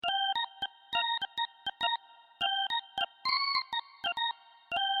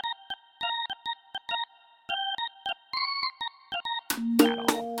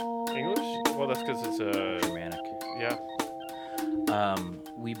Well, that's because it's a Germanic. yeah.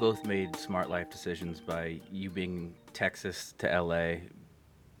 We both made smart life decisions by you being Texas to LA,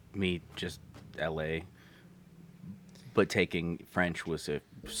 me just LA. But taking French was a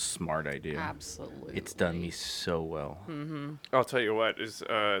smart idea. Absolutely. It's done me so well. I'll tell you what is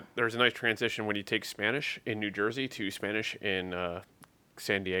there's a nice transition when you take Spanish in New Jersey to Spanish in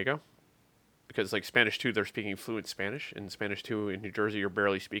San Diego, because like Spanish 2 they're speaking fluent Spanish, and Spanish 2 in New Jersey you're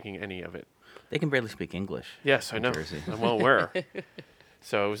barely speaking any of it. They can barely speak English. Yes, I in know. Jersey. I'm well aware.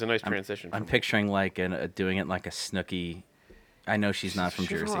 So it was a nice transition. I'm picturing like doing it like a Snooki. I know she's not from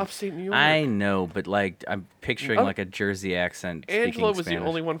She's from Jersey. upstate New York. I know, but like I'm picturing Oh. like a Jersey accent. Angela speaking was Spanish. the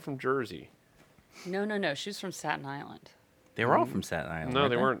only one from Jersey. No. She's from Staten Island. They were all from Staten Island. No,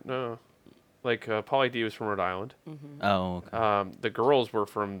 they they? weren't. No, like Pauly D was from Rhode Island. Oh, okay. The girls were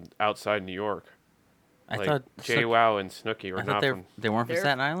from outside New York. I Like thought JWoww and Snooki were I thought not they from. they weren't from They're-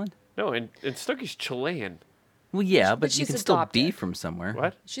 Staten Island. No, and Snooki's Chilean. Well, yeah, But but you she's can still be adopted. from somewhere.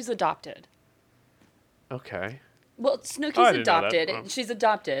 What? She's adopted. Okay. Well, Oh, I Snooki's didn't know that. adopted. Oh. She's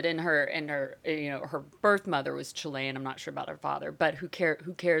adopted, and her her birth mother was Chilean. I'm not sure about her father, but who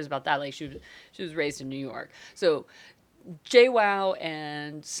cares about that? Like she was raised in New York. So JWoww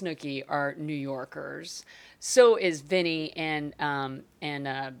and Snooki are New Yorkers. So is Vinny and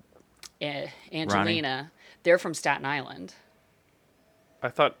Angelina. They're from Staten Island. I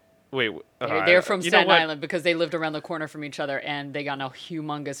thought. Wait. They're from you know Staten what? Island because they lived around the corner from each other, and they got in a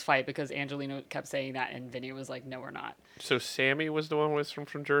humongous fight because Angelina kept saying that, and Vinny was like, "No, we're not." So Sammy was the one who was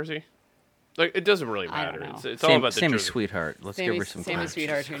from Jersey. Like it doesn't really I don't matter. know. It's all about the Sammy Jersey. Sweetheart. Let's give her some Sammy credit.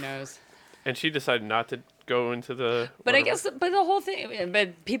 Sweetheart, who knows? And she decided not to go into the. But I whatever. guess, but the whole thing,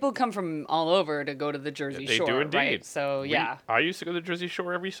 but people come from all over to go to the Jersey They Shore, do indeed. right? So yeah, I used to go to the Jersey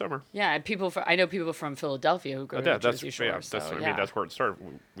Shore every summer. yeah. I know people from Philadelphia who go to the Jersey Shore. That's so, what I yeah. mean. That's where it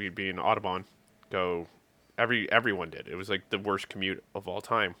started. We'd be in Audubon, go. Everyone did. It was like the worst commute of all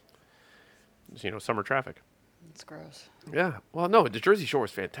time. Summer traffic. It's gross. Yeah. Well, no, the Jersey Shore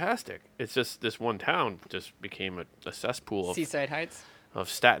was fantastic. It's just this one town just became a cesspool of, Seaside Heights. of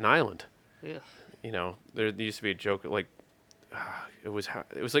Staten Island. Ugh. There used to be a joke like it was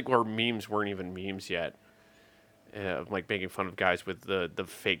like where memes weren't even memes yet. Like making fun of guys with the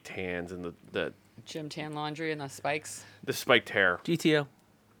fake tans and the Gym tan laundry and the spikes. spiked hair. GTO.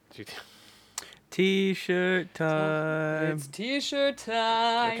 T-shirt time. It's T-shirt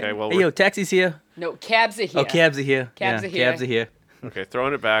time. Okay, well, Hey, yo, taxi's here. No, cabs are here. Oh, cabs are here. Cabs yeah, are here. Cabs are here. okay,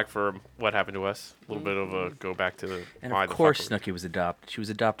 throwing it back for what happened to us. A little bit of a go back to the. And why of the course, fuck Snooki was adopted. She was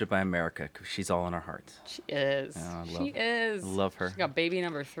adopted by America because she's all in our hearts. She is. Oh, I She is. love her. She got baby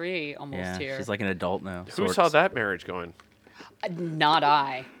number 3 almost Yeah, here. she's like an adult now. Who sorts. saw that marriage going? Not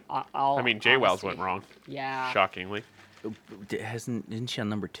I. I mean, JWoww's went wrong, Yeah. shockingly. Isn't she on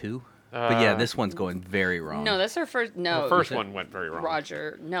number 2? But yeah, this one's going very wrong. No, that's her first. No, The first one went very wrong.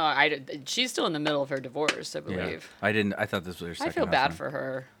 Roger. No, she's still in the middle of her divorce, I believe. I didn't. I thought this was her second. I feel bad husband. for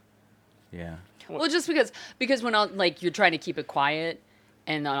her. Yeah. Well, just because when you're trying to keep it quiet,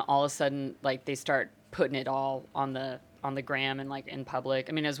 and then all of a sudden like they start putting it all on the gram and like in public.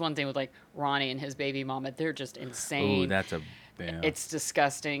 I mean, there's one thing with like Ronnie and his baby mama. They're just insane. Ooh, that's a. Yeah. It's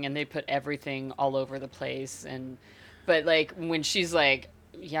disgusting, and they put everything all over the place. But like when she's like,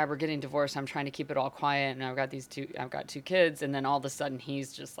 "Yeah, we're getting divorced. I'm trying to keep it all quiet, and I've got two kids," and then all of a sudden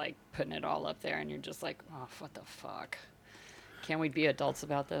he's just like putting it all up there, and you're just like, "Oh, what the fuck? Can't we be adults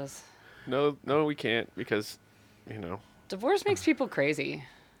about this?" No, we can't because, Divorce makes people crazy.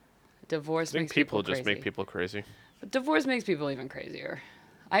 I Divorce think makes people crazy. just make people crazy. But divorce makes people even crazier.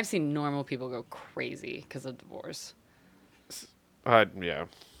 I've seen normal people go crazy because of divorce. Yeah.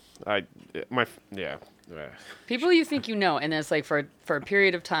 Yeah. People you think you know, and it's like for a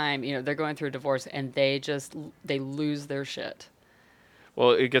period of time, they're going through a divorce, and they lose their shit.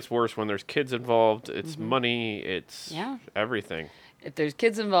 Well, it gets worse when there's kids involved. It's money. It's Yeah. everything. If there's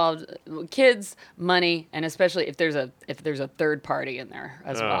kids involved, kids, money, and especially if there's a third party in there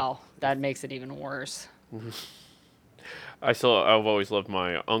as well, that makes it even worse. I've always loved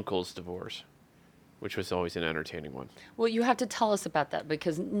my uncle's divorce, which was always an entertaining one. Well, you have to tell us about that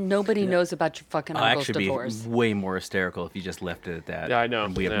because nobody knows about your fucking I'll uncle's actually divorce. be way more hysterical if you just left it at that. Yeah, I know.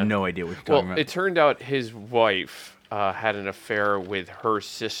 And we have Yeah. no idea what you're Well, talking about. it turned out his wife had an affair with her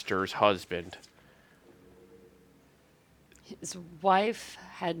sister's husband. His wife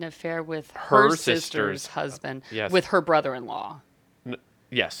had an affair with Her her sister's- sister's husband, yes. with her brother-in-law.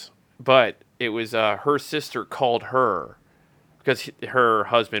 Yes, but it was her sister called her because her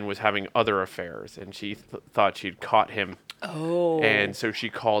husband was having other affairs, and she thought she'd caught him. Oh. And so she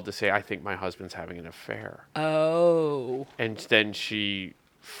called to say, "I think my husband's having an affair." Oh. And then she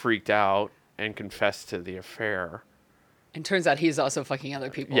freaked out and confessed to the affair. And turns out he's also fucking other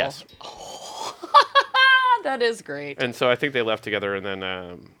people. Yes. That is great. And so I think they left together, and then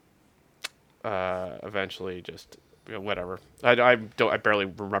eventually just whatever. I barely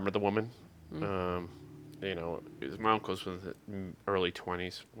remember the woman. My uncle's was in early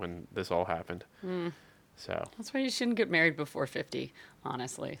 20s when this all happened. So That's why you shouldn't get married before 50.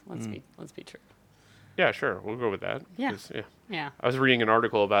 Honestly, let's be true. yeah, sure, we'll go with that. Yeah. 'Cause, yeah. Yeah. I was reading an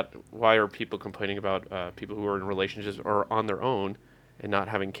article about why are people complaining about people who are in relationships or on their own and not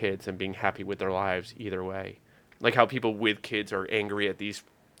having kids and being happy with their lives either way. Like how people with kids are angry at these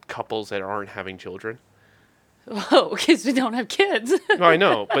couples that aren't having children. Oh, because we don't have kids. No, I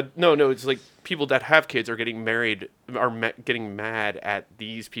know, but no, it's like people that have kids are getting married, getting mad at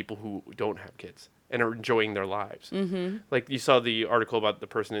these people who don't have kids and are enjoying their lives. Mm-hmm. Like you saw the article about the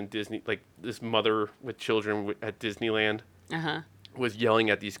person in Disney, like this mother with children at Disneyland was yelling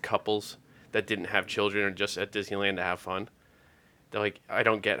at these couples that didn't have children or just at Disneyland to have fun. They're like, I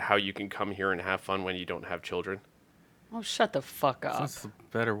don't get how you can come here and have fun when you don't have children. Oh, shut the fuck up. That's the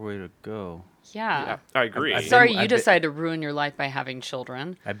better way to go. Yeah. I agree. Sorry, you I've been- decided to ruin your life by having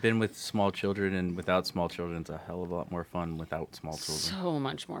children. I've been with small children, and without small children, it's a hell of a lot more fun without small children. So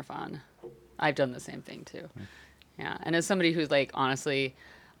much more fun. I've done the same thing too. Yeah. And as somebody who's like, honestly,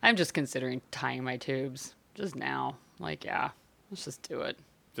 I'm just considering tying my tubes just now. Like, yeah, let's just do it.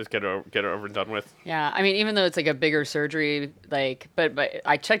 Just get it over and done with. Yeah, I mean, even though it's like a bigger surgery, like, but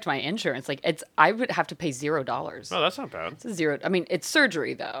I checked my insurance. Like, I would have to pay $0. Oh, that's not bad. It's a zero. I mean, it's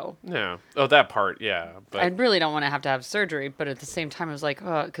surgery though. Yeah. Oh, that part, yeah. But I really don't want to have surgery, but at the same time, I was like,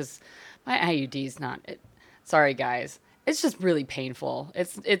 oh, because my IUD's not. Sorry, guys. It's just really painful.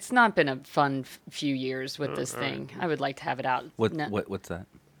 It's not been a fun few years with this thing. I would like to have it out. What's that?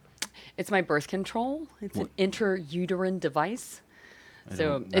 It's my birth control. It's an intrauterine device.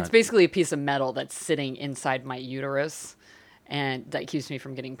 So don't- it's not- basically a piece of metal that's sitting inside my uterus, and that keeps me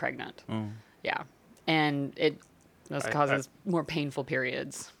from getting pregnant. Yeah, and it causes more painful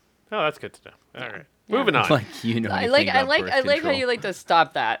periods. oh, that's good to know. All right. Yeah. Moving on. Like you know. I anything like about birth how control. you like to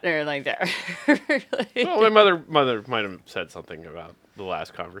stop that or like that. Well, my mother might have said something about the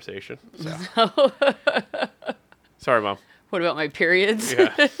last conversation. So. Sorry, Mom. What about my periods?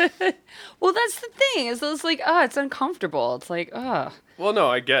 Yeah. Well, that's the thing. Is it's like, it's uncomfortable. It's like, Well, no,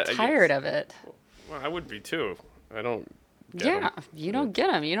 I get. tired of it. Well, I would be too. I don't. Get Yeah, 'em. you don't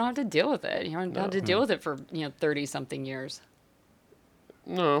get them. You don't have to deal with it. You don't have to deal with it for 30-something years.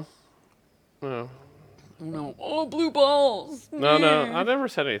 No. No. Oh, blue balls. No. I never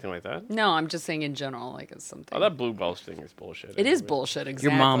said anything like that. No, I'm just saying in general, like it's something. Oh, that blue balls thing is bullshit. It is anyway. bullshit. Exactly.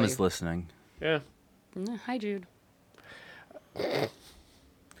 Your mom is listening. Yeah. Hi, Jude.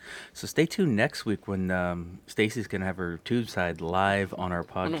 So stay tuned next week when Stacy's gonna have her tube side live on our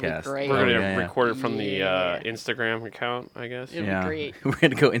Gonna be podcast. great. We're Oh, gonna record it from the Yeah. Instagram account, I guess. It'll be great. We're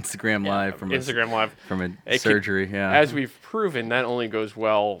gonna go Instagram live from Instagram Live. from a It could- surgery. Yeah. As we've proven, that only goes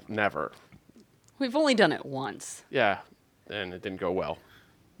well never. We've only done it once. Yeah, and it didn't go well.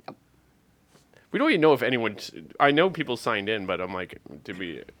 We don't even know if anyone. I know people signed in, but I'm like, did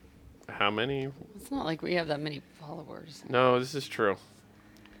we? How many? It's not like we have that many followers. No, this is true.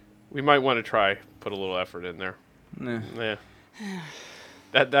 We might want to try put a little effort in there. Nah. Yeah.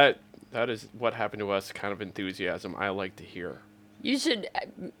 That is what happened to us. Kind of enthusiasm I like to hear. You should.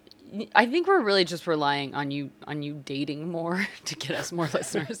 I think we're really just relying on you dating more to get us more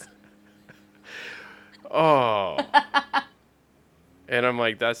listeners. Oh. And I'm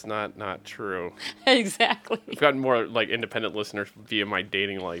like, that's not true. Exactly. I've gotten more like independent listeners via my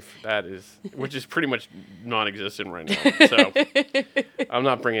dating life. Which is pretty much non-existent right now. So I'm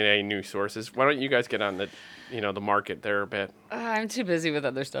not bringing any new sources. Why don't you guys get on the market there a bit? I'm too busy with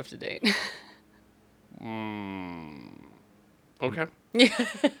other stuff to date. Okay.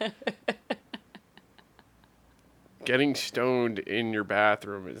 Getting stoned in your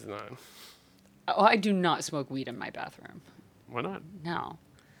bathroom is not. Oh, I do not smoke weed in my bathroom. Why not? No,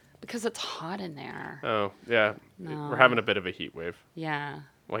 because it's hot in there. Oh yeah, No. we're having a bit of a heat wave. Yeah,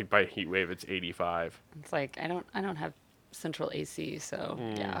 Like by heat wave, it's 85. it's like I don't have central AC, so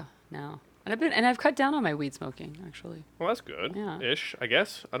yeah, no. And I've cut down on my weed smoking actually. Well, that's good. Yeah. Ish, I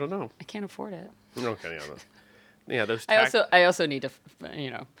guess. I don't know. I can't afford it. Okay, yeah, those I also need to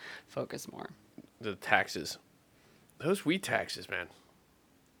focus more. the taxes, those weed taxes, man,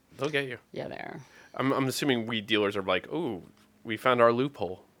 they'll get you. Yeah, there. I'm assuming weed dealers are like, ooh, we found our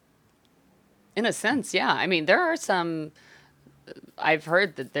loophole. In a sense, yeah. I mean, there are some. I've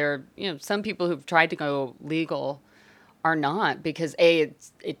heard that there, some people who've tried to go legal are not because it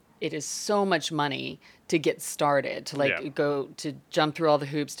it is so much money to get started, to like Yeah. go to jump through all the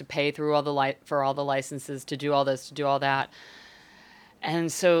hoops, to pay through all the for all the licenses, to do all this, to do all that.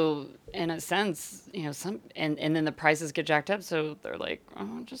 And so, in a sense, and then the prices get jacked up. So they're like,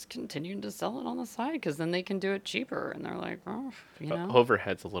 oh, just continue to sell it on the side because then they can do it cheaper. And they're like, oh,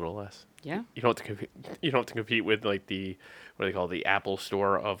 Overhead's a little less. yeah. You don't have to compete. You don't have to compete with like the what do they call it, the Apple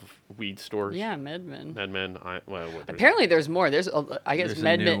store of weed stores. Yeah, MedMen. MedMen. Apparently, there's more. I guess There's a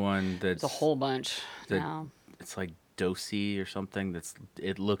MedMen. new one There's a whole bunch that- now. It's like Dosey or something.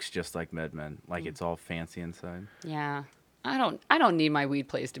 It looks just like MedMen. Like it's all fancy inside. Yeah. I don't need my weed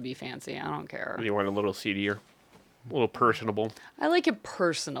place to be fancy. I don't care. You want a little seedier, a little personable. I like it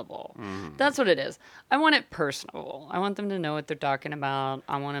personable. That's what it is. I want it personable. I want them to know what they're talking about.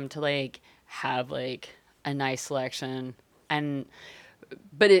 I want them to like have like a nice selection.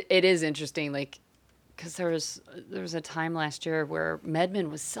 But it is interesting, like, because there was a time last year where MedMen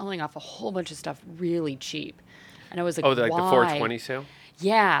was selling off a whole bunch of stuff really cheap, and I was like, Oh, like why? the 420 sale.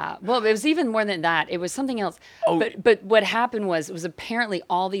 Yeah. Well, it was even more than that. It was something else. Oh. But what happened was it was apparently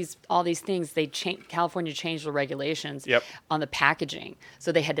all these things California changed the regulations Yep. on the packaging.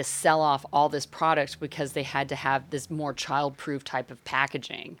 So they had to sell off all this product because they had to have this more child-proof type of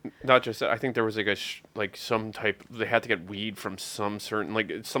packaging. Not just that. I think there was like some type. They had to get weed from some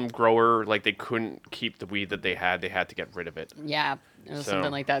certain some grower. Like they couldn't keep the weed that they had. They had to get rid of it. Yeah. It was So-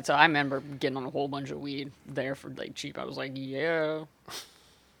 something like that. So I remember getting on a whole bunch of weed there for like cheap. I was like, yeah.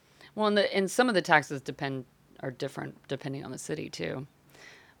 Well, and some of the taxes are different depending on the city too.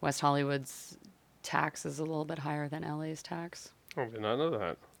 West Hollywood's tax is a little bit higher than LA's tax. Oh, I did not know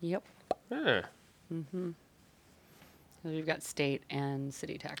that. Yep. Yeah. So you've got state and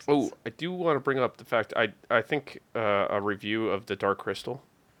city taxes. Oh, I do want to bring up the fact I think a review of the Dark Crystal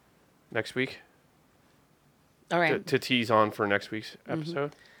next week all right. to tease on for next week's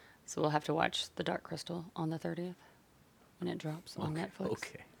episode. So we'll have to watch The Dark Crystal on the 30th when it drops on Netflix.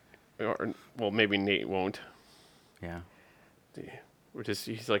 Okay. Well, maybe Nate won't. Yeah.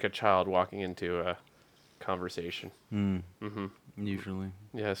 He's like a child walking into a conversation. Usually.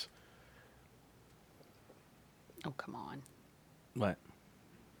 Yes. Oh, come on. What?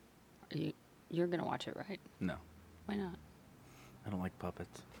 You're going to watch it, right? No. Why not? I don't like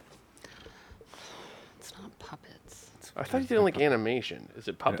puppets. It's not puppets. I thought you didn't like animation. Is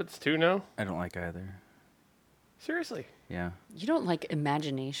it puppets too now? I don't like either. Seriously? Yeah. You don't like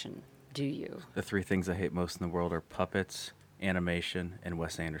imagination, do you? The three things I hate most in the world are puppets, animation, and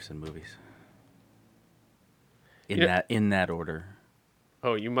Wes Anderson movies. In that order.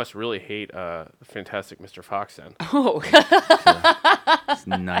 Oh, you must really hate Fantastic Mr. Fox then. Oh. It's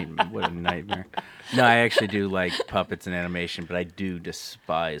what a nightmare. No, I actually do like puppets and animation, but I do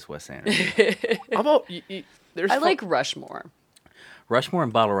despise Wes Anderson. How about there's I like Rushmore. Rushmore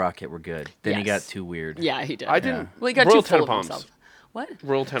and Bottle Rocket were good. Then he got Yes. too weird. Yeah, he did. I didn't. Well, he got Royal too full of Tenenbaums. himself. What?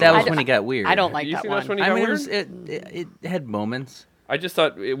 Royal Tenenbaums. That was I when he got weird. I don't like You that think one. that's when he I got mean, weird? it had moments. I just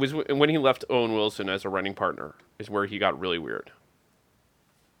thought it was when he left Owen Wilson as a running partner is where he got really weird.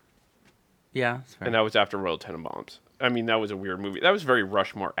 Yeah, that's fair. And that was after Royal Tenenbaums. I mean, that was a weird movie. That was very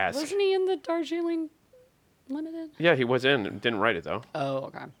Rushmore-esque. Wasn't he in the Darjeeling Limited? Yeah, he was in. Didn't write it, though. Oh,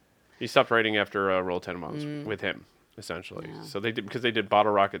 okay. He stopped writing after Royal Tenenbaums with him, essentially. Yeah. So they did because they did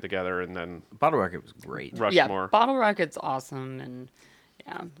Bottle Rocket together and then Bottle Rocket was great. Rushmore. Yeah, Bottle Rocket's awesome,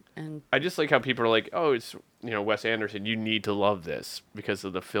 and I just like how people are like, oh, it's Wes Anderson. You need to love this because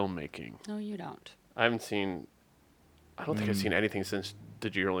of the filmmaking. no, you don't. I don't think I've seen anything since The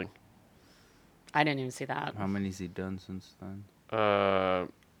Jeerling. I didn't even see that. How many's he done since then?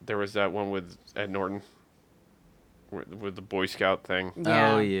 There was that one with Ed Norton with the Boy Scout thing.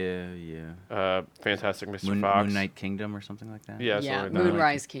 Yeah. Oh yeah. Fantastic Mr. Fox. Moonlight Kingdom or something like that. Yeah, Yeah, something like that.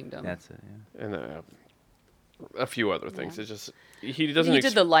 Moonrise Kingdom. That's it. Yeah. And a few other things. Yeah. It's just he doesn't. He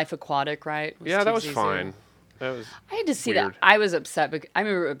did the Life Aquatic, right? Yeah, that was TZZ. fine. That was. I had to see weird. that. I was upset. I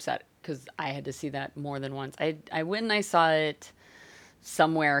remember upset because I had to see that more than once. I went and I saw it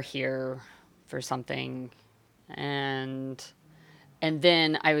somewhere here for something, and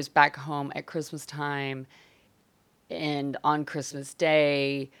then I was back home at Christmas time, and on Christmas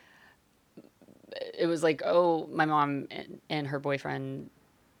Day, it was like, oh, my mom and her boyfriend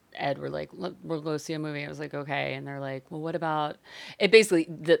Ed were like, we'll go see a movie. I was like, okay. And they're like, well, what about it? Basically,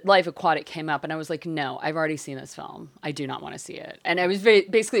 the Life Aquatic came up, and I was like, no, I've already seen this film. I do not want to see it. And I was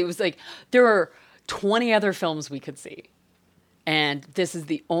basically, it was like, there are 20 other films we could see. And this is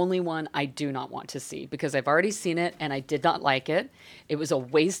the only one I do not want to see because I've already seen it and I did not like it. It was a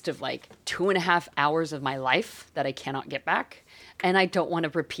waste of like 2.5 hours of my life that I cannot get back. And I don't want to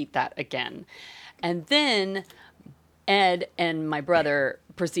repeat that again. And then Ed and my brother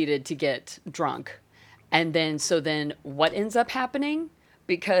proceeded to get drunk. And then what ends up happening?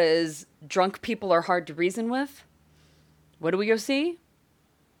 Because drunk people are hard to reason with. What do we go see?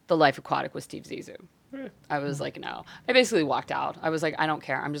 The Life Aquatic with Steve Zissou. I was like, no. I basically walked out. I was like, I don't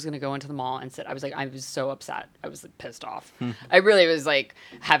care. I'm just going to go into the mall and sit. I was like, I was so upset. I was like, pissed off. I really was like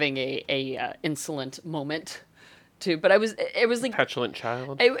having a insolent moment too. But it was like Petulant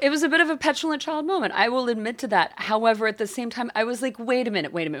child. it was a bit of a petulant child moment. I will admit to that. However, at the same time, I was like, wait a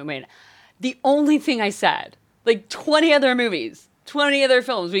minute. The only thing I said, like 20 other movies, 20 other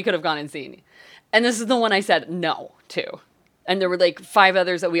films we could have gone and seen. And this is the one I said no to. And there were like 5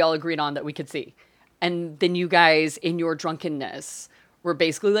 others that we all agreed on that we could see. And then you guys, in your drunkenness, were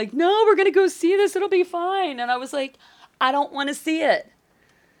basically like, no, we're going to go see this. It'll be fine. And I was like, I don't want to see it.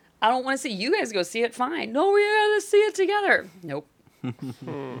 I don't want to see you guys go see it. Fine. No, we're going to see it together. Nope.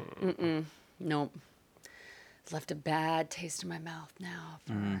 Nope. It's left a bad taste in my mouth now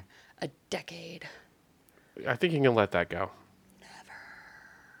for a decade. I think you can let that go.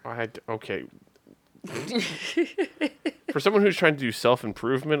 Okay. For someone who's trying to do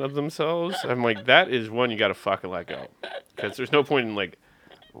self-improvement of themselves, I'm like, that is one you got to fucking let go. Because there's no point in, like,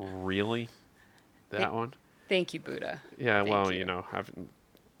 really? That one? Thank you, Buddha. Yeah, Thank well, you. you know,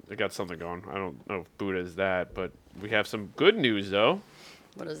 I got something going. I don't know if Buddha is that, but we have some good news, though.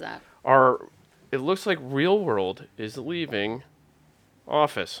 What is that? It looks like Real World is leaving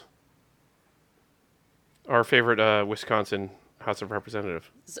office. Our favorite Wisconsin House of Representative.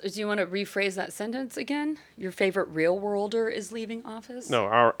 So, do you want to rephrase that sentence again? Your favorite real worlder is leaving office? No,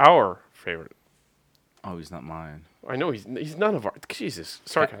 our favorite. Oh, he's not mine. I know he's none of our. Jesus,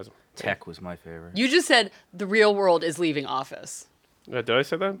 sarcasm. Tech was my favorite. You just said the real world is leaving office. Did I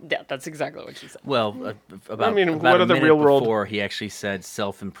say that? Yeah, that's exactly what you said. Well, about what a other minute real world- before, he actually said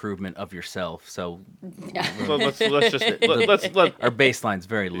self-improvement of yourself. So Let's just let our baseline's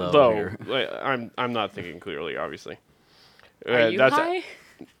very low low. here. I'm not thinking clearly, obviously. Are you high?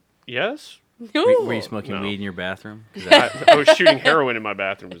 Yes. No. Were you smoking No. weed in your bathroom? 'Cause that- I was shooting heroin in my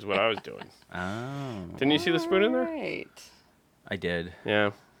bathroom is what I was doing. oh, Didn't you see the spoon in there? Right. I did.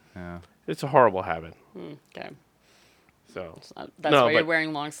 Yeah. Yeah. It's a horrible habit. Okay. So That's No, why you're but-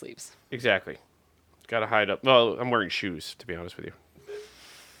 wearing long sleeves. exactly. Got to hide up. Well, I'm wearing shoes, to be honest with you.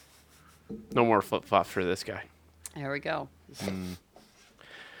 No more flip-flops for this guy. There we go.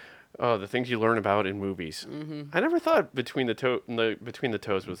 Oh, the things you learn about in movies. Mm-hmm. I never thought between the toes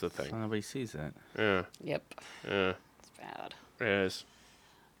was the So thing. nobody sees it. Yeah, Yep. yeah, It's bad. it is.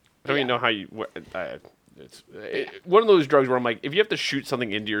 I don't even Yeah. know how you. It's one of those drugs where I'm like, if you have to shoot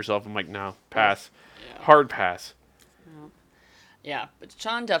something into yourself, I'm like, no, pass, Yeah. hard pass. Yeah, but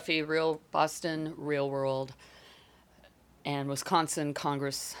John Duffy, real Boston, real world, and Wisconsin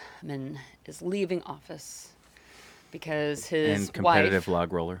congressman is leaving office because his And competitive wife.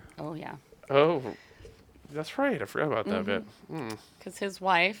 log roller. Oh yeah, Oh, that's right. I forgot about that bit. because his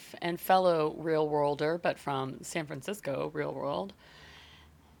wife and fellow real worlder, but from San Francisco, real world,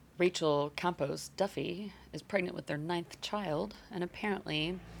 Rachel Campos Duffy is pregnant with their 9th child, and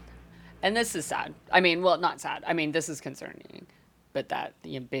apparently, and this is sad. I mean, well, not sad. I mean, this is concerning, but that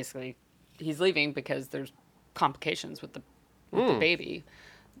basically he's leaving because there's complications with the baby,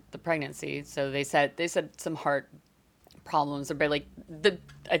 the pregnancy. So they said some heart problems, but like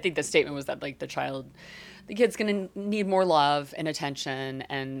I think the statement was that like the kid's gonna need more love and attention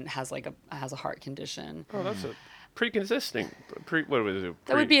and has a heart condition. Oh, that's a pre-existing. What would it do?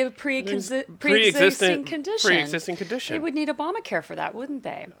 That would be a pre-existing condition. Pre-existing condition. They would need Obamacare for that, wouldn't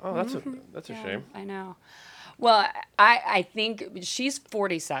they? Oh, that's a Yeah, shame. I know. Well, I think she's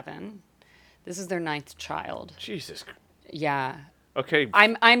 47. This is their 9th child. Jesus. Yeah. Okay.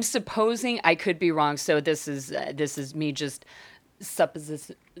 I'm supposing, I could be wrong. So this is me just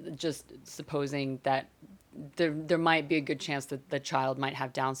supposing that there might be a good chance that the child might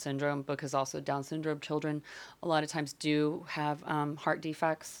have Down syndrome, because also Down syndrome children a lot of times do have heart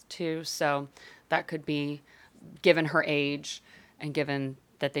defects too. So that could be, given her age and given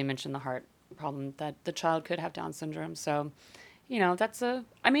that they mentioned the heart problem, that the child could have Down syndrome. So, and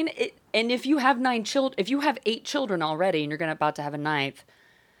if you have 9 children, if you have 8 children already and you're about to have a 9th,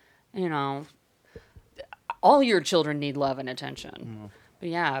 all your children need love and attention.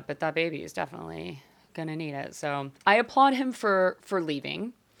 But that baby is definitely gonna need it. So I applaud him for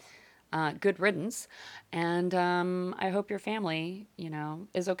leaving. Good riddance, and I hope your family,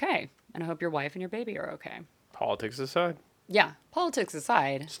 is okay, and I hope your wife and your baby are okay. Politics aside, Yeah, politics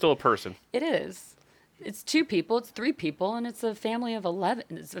aside, still a person. it is. It's 2 people, it's 3 people, and it's a family of 11.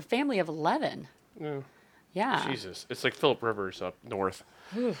 It's a family of 11. Yeah. Yeah. Jesus, it's like Philip Rivers up north.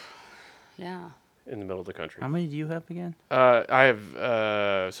 Yeah. in the middle of the country. How many do you have again? I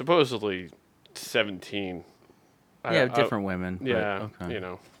have supposedly 17. Yeah, different women. but Yeah, okay.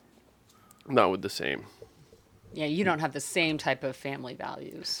 not with the same. Yeah, you don't have the same type of family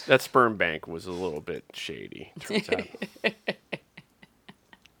values. That sperm bank was a little bit shady, turns out.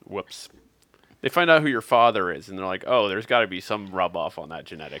 Whoops. They find out who your father is, and they're like, "Oh, there's got to be some rub off on that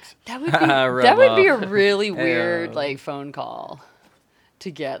genetics." That would be a off. really weird like phone call to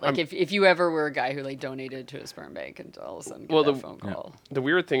get. Like if you ever were a guy who like donated to a sperm bank and all of a sudden get that phone call. The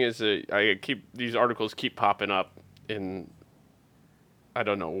weird thing is that these articles keep popping up in. I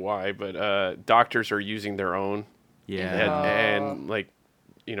don't know why, but doctors are using their own, Yeah. and like,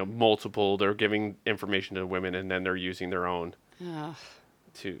 multiple. They're giving information to women, and then they're using their own Ugh,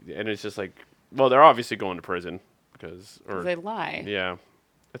 and it's just like, well, they're obviously going to prison or they lie. yeah,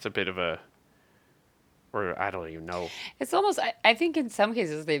 it's a bit of a, or I don't even know. It's almost. I think in some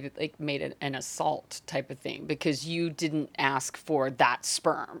cases they've like made an assault type of thing because you didn't ask for that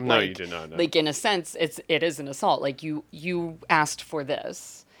sperm. No, Like- you did not. No. Like in a sense, it is an assault. Like you asked for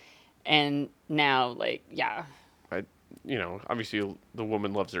this, and now like yeah. Obviously the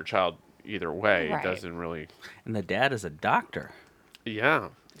woman loves their child either way. Right. It doesn't really. And the dad is a doctor. Yeah,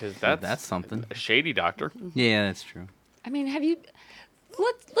 because That's something. a shady doctor. Yeah, that's true. I mean, have you?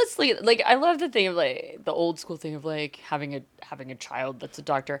 Let's like. I love the thing of like the old school thing of like having a child that's a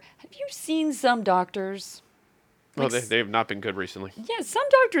doctor. Have you seen some doctors? Well, Like, they have not been good recently. Yeah, some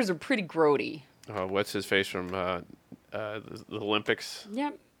doctors are pretty grody. What's his face from the Olympics?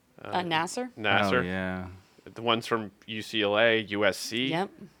 Yep. Nasser. Nasser. Oh, yeah. The ones from UCLA, USC. Yep.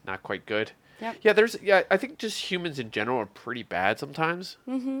 Not quite good. Yep. Yeah, I think just humans in general are pretty bad sometimes.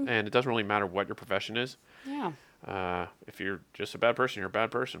 Mm-hmm. And it doesn't really matter what your profession is. Yeah. If you're just a bad person, you're a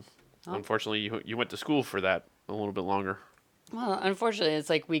bad person. Oh. Unfortunately, you went to school for that a little bit longer. Well, unfortunately, it's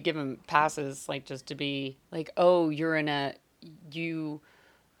like we give them passes, like just to be like, oh, you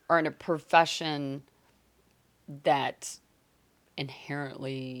are in a profession that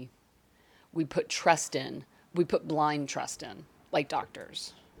inherently we put trust in. We put blind trust in, like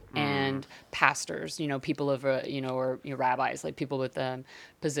doctors and pastors. People of or rabbis, like people with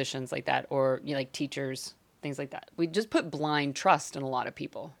positions like that, or like teachers, things like that. We just put blind trust in a lot of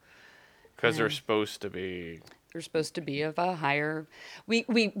people. Because they're supposed to be They're supposed to be of a higher. We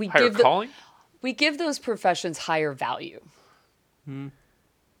higher give calling. we give those professions higher value.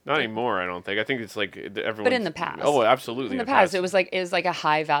 Not anymore, I don't think. I think it's like everyone. But in the past. Oh, absolutely. In the past, it was like a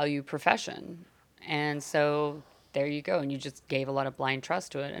high value profession, and so there you go, and you just gave a lot of blind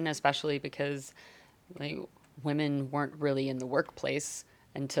trust to it, and especially because like women weren't really in the workplace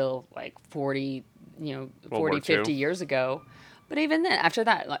until like 40, 50 years ago. But even then, after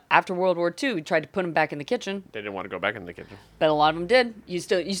that, like, after World War II, we tried to put them back in the kitchen, They didn't want to go back in the kitchen. but a lot of them did. You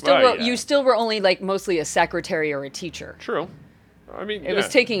still Well, were, yeah. you still were only like mostly a secretary or a teacher. True. I mean, It was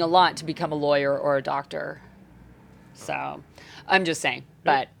taking a lot to become a lawyer or a doctor. So, I'm just saying.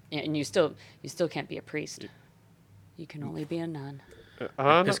 But and you still can't be a priest. You can only be a nun.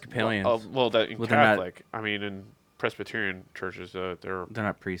 Episcopalians. Well, that in Well, they're not- Catholic. I mean, in Presbyterian churches, they're They're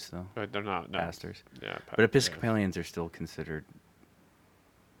not priests, though. they're not no. Pastors. Yeah, But Episcopalians are still considered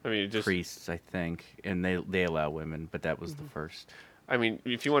I mean, just priests, I think, and they allow women, but that was the first. I mean,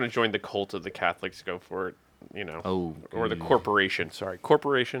 if you want to join the cult of the Catholics, go for it. Oh, or the good. corporation. Sorry,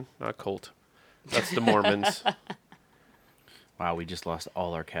 corporation, not cult. That's the Mormons. Wow, we just lost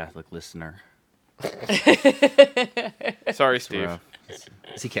all our Catholic listener. Sorry, It's Steve. rough.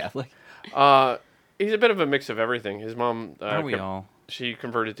 Is he Catholic? He's a bit of a mix of everything. His mom, Aren't we all? she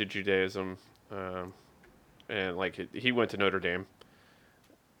converted to Judaism, and like he went to Notre Dame,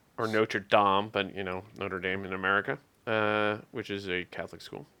 or Notre Dame, but Notre Dame in America, which is a Catholic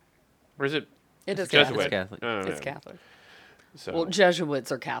school, or is it? It is Jesuit. It's Catholic. I don't It's know. Catholic. So, Well,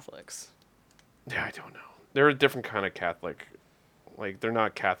 Jesuits are Catholics. yeah, I don't know. They're a different kind of Catholic. Like they're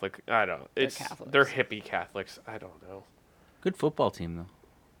not Catholic. I don't. It's Catholics. they're hippie Catholics. I don't know. Good football team, though.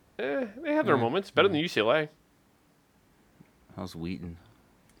 They have their moments. Better than UCLA. How's Wheaton?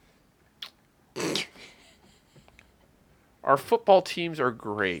 Our football teams are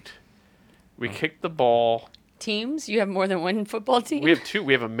great. We kick the ball. Teams? You have more than one football team? We have two.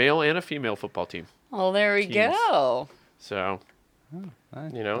 We have a male and a female football team. Oh, there we teams. go. So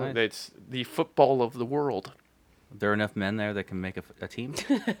Nice, nice. it's the football of the world. There are enough men there that can make a team.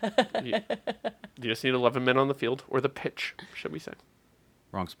 You just need 11 men on the field or the pitch, should we say?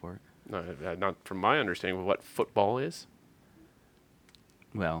 Wrong sport. No, not from my understanding of what football is.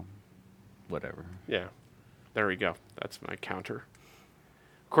 Well, whatever. Yeah, there we go. That's my counter.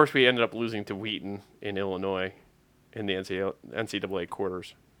 Of course, we ended up losing to Wheaton in Illinois in the NCAA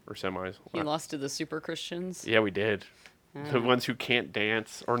quarters or semis. He lost to the Super Christians. Yeah, we did. The ones who can't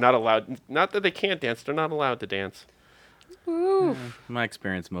dance or not allowed. Not that they can't dance. They're not allowed to dance. Ooh. In my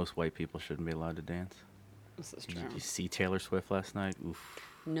experience, most white people shouldn't be allowed to dance. This is Did true. you see Taylor Swift last night? Oof.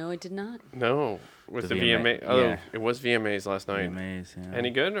 No, I did not. No, with The the VMA. VMA. Oh, Yeah. it was VMAs last night. VMAs, yeah. Any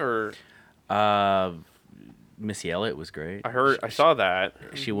good or? Missy Elliott was great. I saw that.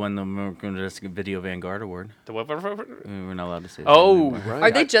 She won the Video Vanguard Award. The what? We're not allowed to say that Oh, anymore. right.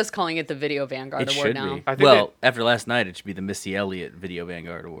 Are they just calling it the Video Vanguard It Award should now? be. I think Well, after last night, it should be the Missy Elliott Video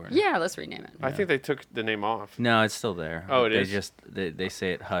Vanguard Award. Yeah, let's rename it. I think they took the name off. No, it's still there. Oh, it they is? Just they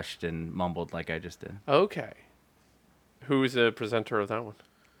say it hushed and mumbled like I just did. Okay. Who's the presenter of that one?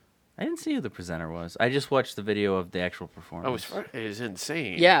 I didn't see who the presenter was. I just watched the video of the actual performance. Oh, it was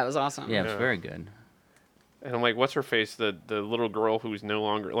insane. Yeah, it was awesome. Yeah, it was Yeah. very good. And I'm like, what's her face? The little girl who's no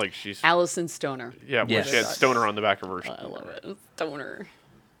longer like she's Allison Stoner. yeah. Yes. She had Stoner on the back of her. I love it. Stoner.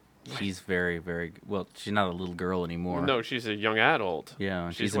 She's very, very well. She's not a little girl anymore. No, she's a young adult. Yeah,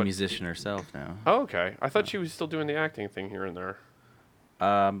 she's a what- musician herself now. Oh, okay. I thought she was still doing the acting thing here and there.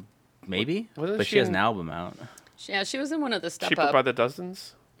 Maybe, Wasn't but she she has in- an album out. Yeah, she was in one of the Step Cheaper Up. by the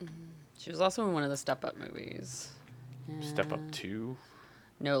dozens. She was also in one of the Step Up movies. Step Up 2.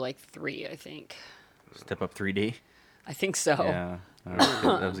 No, like 3, I think. Step Up 3D. I think so. Yeah,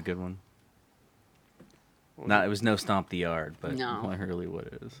 that was a good one. It was no Stomp the Yard, but No. really what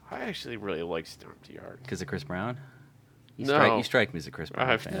it is. I actually really like Stomp the Yard. Because of Chris Brown. No. You strike me as a Chris Brown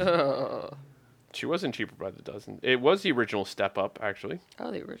I've- fan. Oh, She wasn't Cheaper by the dozen. It was the original Step Up, actually.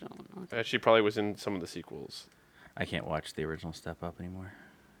 the original one. Okay. She probably was in some of the sequels. I can't watch the original Step Up anymore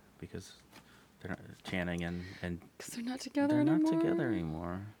because they're not Channing and Because they're not together they're anymore. not together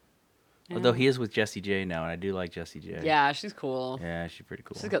anymore. Yeah. Although he is with Jessie J now, and I do like Jessie J. Yeah, she's cool. Yeah, she's pretty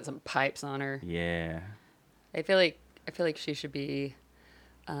cool. She's got some pipes on her. Yeah, I feel like she should be.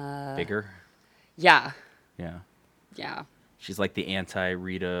 bigger. Yeah, Yeah, yeah. she's like the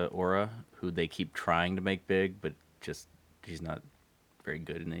anti-Rita Ora, who they keep trying to make big, but just she's not very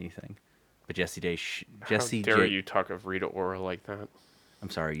good in anything. But Jessie J. Jessie How dare J. you talk of Rita Ora like that? I'm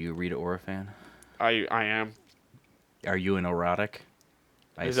sorry, you a Rita Ora fan? I am. Are you an erotic?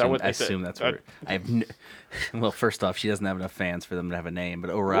 Is that what I they said? assume that's what. I have. Well, first off, she doesn't have enough fans for them to have a name, but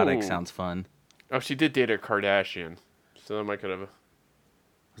erotic Ooh. sounds fun. Oh, she did date a Kardashian, so that might could have.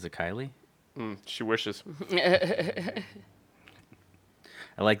 Was it Kylie? She wishes.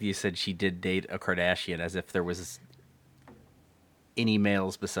 I like that you said she did date a Kardashian, as if there was any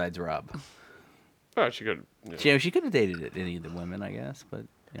males besides Rob. Oh, she could. Yeah. She could have dated any of the women, I guess, but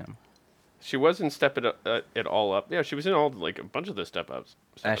yeah. She was in Step It All Up. Yeah, she was in all like a bunch of the Step Ups.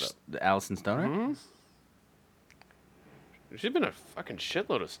 Allison Stoner. Mm-hmm. She's been a fucking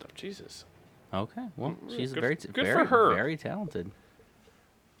shitload of stuff. Jesus. Okay, well, she's Good- very, good very, for her. very talented.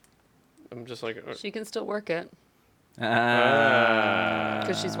 I'm just like. She can still work it Ah.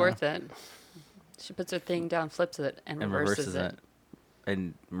 because she's worth it. She puts her thing down, flips it, and And reverses it.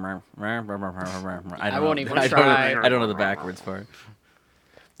 And I won't even try. I don't know the backwards part.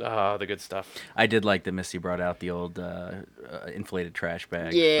 The good stuff. I did like that Missy brought out the old inflated trash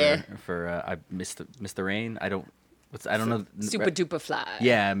bag. Yeah. For I missed the rain. I don't know. Super duper fly.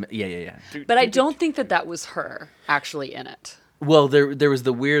 Yeah. But I don't think that was her actually in it. Well, there was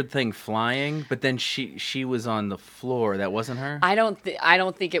the weird thing flying, but then she was on the floor. That wasn't her. I don't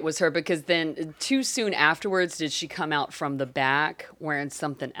think it was her because then too soon afterwards did she come out from the back wearing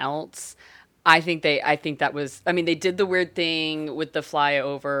something else. I think that was. I mean, they did the weird thing with the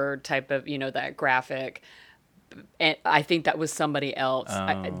flyover type of that graphic, and I think that was somebody else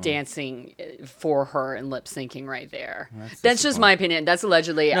dancing for her and lip syncing right there. That's just my opinion. That's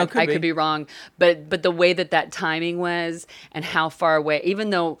allegedly. No, I could be wrong, but the way that timing was and how far away,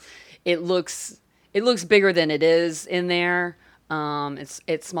 even though it looks bigger than it is in there.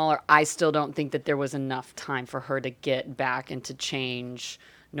 It's smaller. I still don't think that there was enough time for her to get back and to change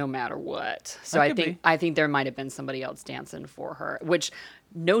no matter what. So That could I think there might have been somebody else dancing for her, which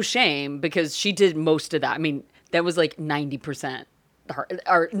no shame because she did most of that. I mean, that was like 90%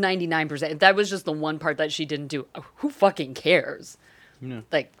 or 99%. If that was just the one part that she didn't do, who fucking cares? Yeah.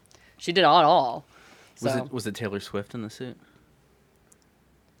 Like, she did it all. So, Was it Taylor Swift in the suit?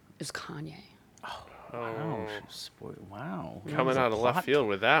 it was Kanye. Oh, wow. Coming out of left field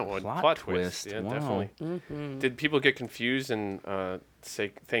with that one. plot twist. twist. Yeah, Wow. definitely. Mm-hmm. Did people get confused and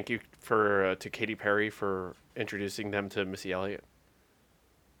say thank you to Katy Perry for introducing them to Missy Elliott?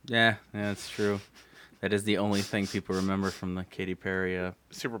 Yeah, that's true. That is the only thing people remember from the Katy Perry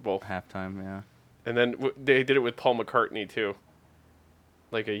Super Bowl. halftime. Yeah. And then they did it with Paul McCartney too.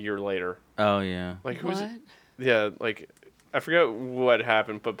 Like a year later. Oh yeah. Like who's What? Yeah, like I forget what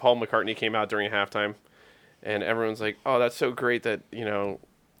happened, but Paul McCartney came out during halftime, and everyone's like, "Oh, that's so great that I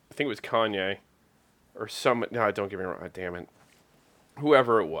think it was Kanye, or some. No, don't get me wrong. Damn it,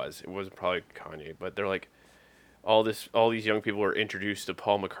 whoever it was probably Kanye. But they're like, all these young people were introduced to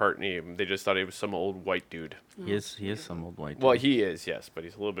Paul McCartney, and they just thought he was some old white dude. He is some old white dude. Well, he is, yes, but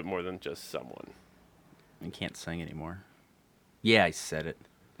he's a little bit more than just someone. He can't sing anymore. Yeah, I said it.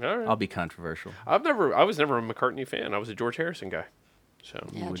 All right. I'll be controversial. I was never a McCartney fan. I was a George Harrison guy. So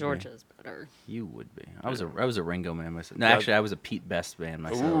Yeah, would George be. is better. You would be. I was a Ringo man myself. No, Yeah. actually, I was a Pete Best fan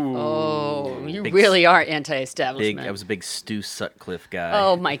myself. Ooh. Oh, you Big really are Big. anti-establishment. I was a big Stu Sutcliffe guy.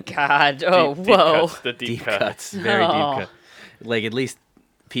 Oh my God! Oh, Deep whoa! cuts, the deep deep cuts. cuts, very Oh. deep cut. Like at least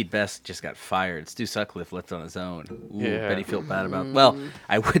Pete Best just got fired. Stu Sutcliffe left on his own. Ooh, Yeah. bet he felt bad about. Well,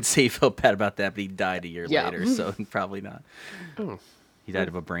 I would say he felt bad about that, but he died a year Yeah. later, so probably not. Oh. He died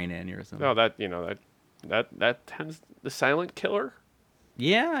of a brain aneurysm. No, that tends the silent killer.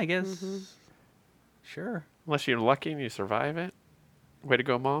 Yeah, I guess. Sure. Unless you're lucky and you survive it. Way to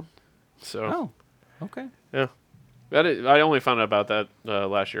go, Mom. So Oh, okay. yeah, I only found out about that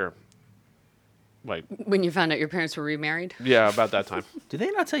last year. Like, When you found out your parents were remarried? yeah, about that time. Do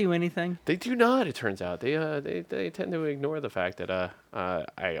they not tell you anything? They do not. It turns out they tend to ignore the fact that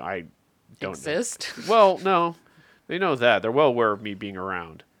I don't Exist? know. Well, no, they know that they're well aware of me being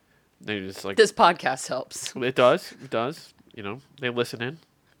around. They just like This podcast helps. it does. It does. They listen in.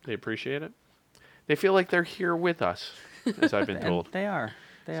 They appreciate it. They feel like they're here with us, as I've been And told. they are.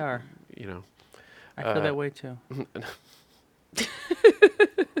 They are. I feel that way too.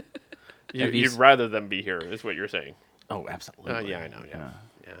 Have you You'd rather them be here, is what you're saying. Oh, absolutely. Yeah, I know.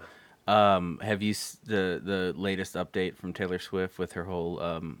 Yeah. Have you the latest update from Taylor Swift with her whole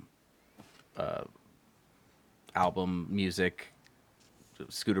album music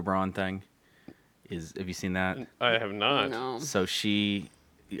Scooter Braun thing? Have you seen that? I have not. No. So she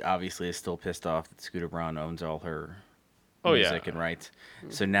obviously is still pissed off that Scooter Braun owns all her Oh, yeah. music and rights.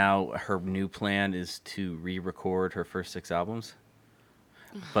 So now her new plan is to re-record her first 6 albums.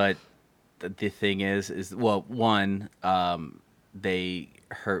 But the thing is well, one,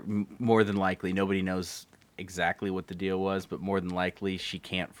 more than likely, nobody knows exactly what the deal was, but more than likely she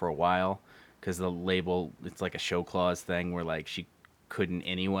can't for a while because the label, it's like a show clause thing where like she couldn't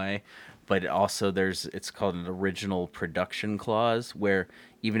anyway. But also it's called an original production clause where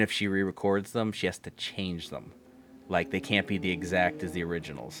even if she re-records them, she has to change them. Like they can't be the exact as the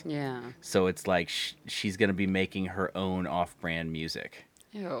originals. Yeah. So it's like she's going to be making her own off-brand music.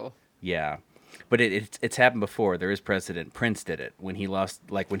 Ew. Yeah. But it's happened before. There is precedent. Prince did it when he lost,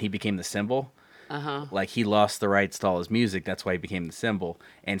 like when he became the symbol. Like he lost the rights to all his music. That's why he became the symbol.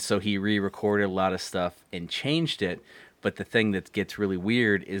 And so he re-recorded a lot of stuff and changed it. But the thing that gets really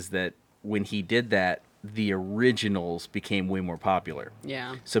weird is that when he did that, the originals became way more popular.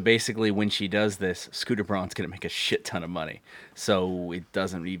 Yeah. So basically, when she does this, Scooter Braun's going to make a shit ton of money. So it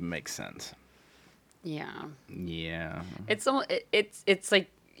doesn't even make sense. Yeah. Yeah. It's like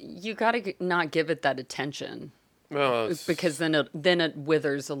you gotta not give it that attention Well, because then it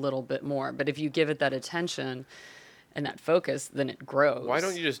withers a little bit more. But if you give it that attention and that focus, then it grows. why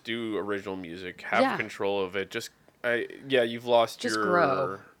don't you just do original music? Have Yeah. control of it. You've lost Just your.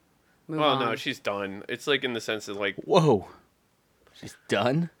 grow. Move Well, on. no, she's done. It's like in the sense of like, Whoa. She's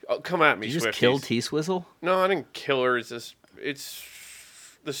done? oh, come at me, You just Swifties. killed T-Swizzle? No, I didn't kill her. It's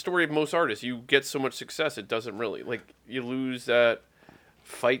the story of most artists. You get so much success, it doesn't really you lose that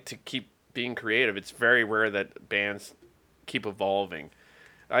fight to keep being creative. It's very rare that bands keep evolving.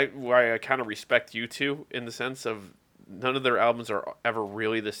 I kind of respect U2 in the sense of none of their albums are ever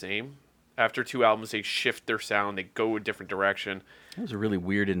really the same. After 2 albums, they shift their sound. They go a different direction. That was a really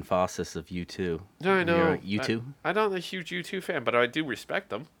weird emphasis of U2. No, I know. U2? I'm not a huge U2 fan, but I do respect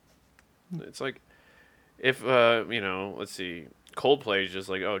them. It's like, if, let's see, Coldplay is just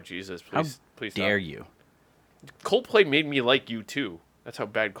like, oh, Jesus, How please dare stop. you? Coldplay made me like U2. That's how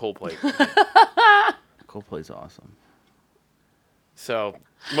bad Coldplay is. Coldplay's awesome. So,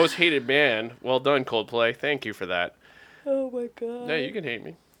 most hated band. Well done, Coldplay. Thank you for that. Oh my god. Yeah, you can hate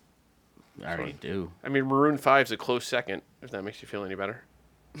me. I already do. I mean, Maroon 5's a close second, if that makes you feel any better.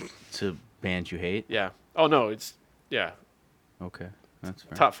 To bands you hate? Yeah. Oh, no, yeah. Okay, that's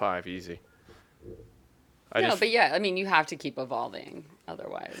fair. Top 5, easy. But yeah, I mean, you have to keep evolving,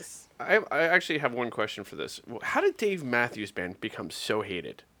 otherwise. I actually have one question for this. How did Dave Matthews Band become so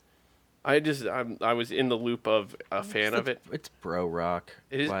hated? I was in the loop of a fan of it. It's bro rock.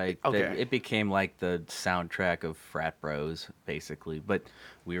 It is? Like Okay. it became like the soundtrack of frat bros, basically. But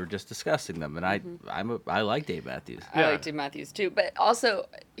we were just discussing them, and I like Dave Matthews. I Yeah. like Dave Matthews too, but also,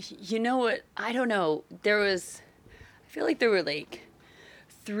 you know what? I don't know. I feel like there were like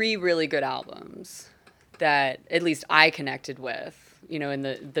 3 really good albums that at least I connected with, you know, in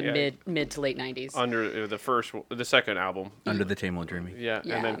the Yeah. mid to late 90s. Under the second album. Under the Table and Dreaming. Yeah,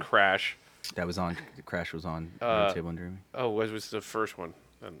 Yeah. and then Crash. That was on. Crash was on Under the Table and Dreaming. Oh, what was the first one?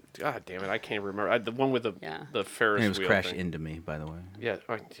 God damn it, I can't remember. The one with the Yeah. the Ferris And it was wheel Crash thing. Into Me, by the way. Yeah.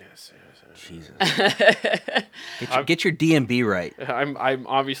 Oh, yes. Jesus. Get your DMB right. I'm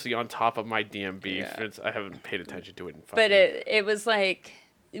obviously on top of my DMB. Yeah. I haven't paid attention to it in But fucking- it was like,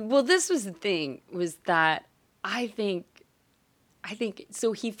 well, this was the thing, was that I think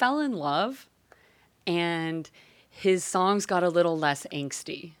so he fell in love and his songs got a little less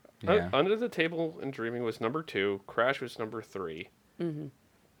angsty. Yeah. Under the Table and Dreaming was number 2. Crash was number 3.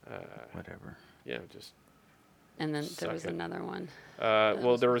 Whatever. Yeah, just. And then there was Suck it. another one.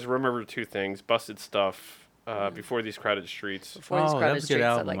 Well, there was Remember 2 Things, Busted Stuff, Before These Crowded Streets. Before These Oh, that Crowded was a good Streets,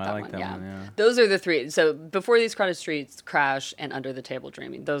 album. I like I that like one. that Yeah. one, yeah. Those are the 3. So Before These Crowded Streets, Crash, and Under the Table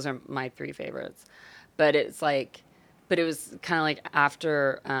Dreaming. Those are my 3 favorites. But it's like, but it was kind of like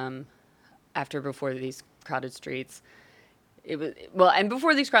after Before These Crowded Streets. It was, well, and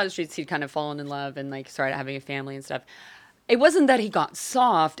Before These Crowded Streets, he'd kind of fallen in love and like started having a family and stuff. It wasn't that he got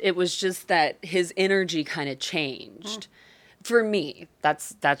soft. It was just that his energy kind of changed. For me,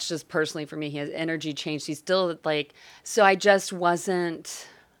 that's just personally for me. His energy changed. He's still like, so I just wasn't.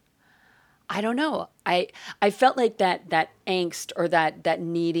 I don't know. I felt like that angst or that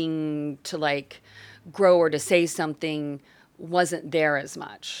needing to like grow or to say something wasn't there as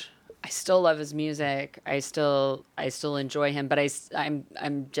much. I still love his music. I still enjoy him, but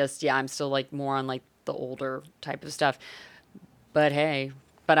I'm just, yeah, I'm still like more on like the older type of stuff. But hey,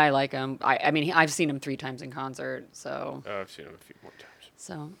 but I like him. I mean, I've seen him 3 times in concert, so I've seen it a few more times.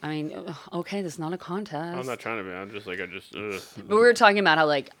 I mean, okay, this is not a contest. I'm not trying to be. I'm just like But we were talking about how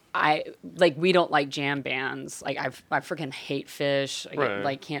we don't like jam bands. Like I freaking hate Fish.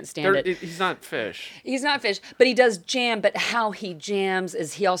 I can't stand it. He's not Fish. He's not Fish, but he does jam. But how he jams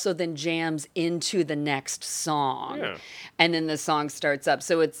is he also then jams into the next song, Yeah. and then the song starts up.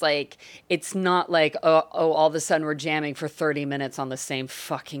 So it's like it's not like oh all of a sudden we're jamming for 30 minutes on the same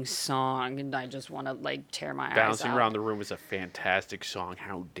fucking song, and I just want to like tear my eyes Bouncing out. Around the Room is a fantastic song.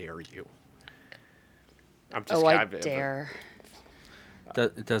 How dare you? I'm just. Oh, I dare.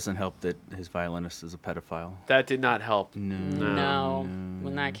 It doesn't help that his violinist is a pedophile. That did not help. No.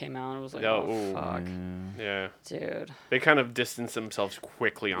 When that came out, it was like, No, oh, ooh. fuck. Yeah. Dude. They kind of distanced themselves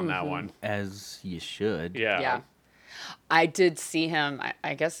quickly on Mm-hmm. that one. As you should. Yeah. I did see him,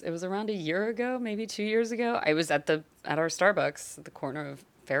 I guess it was around a year ago, maybe 2 years ago. I was at our Starbucks at the corner of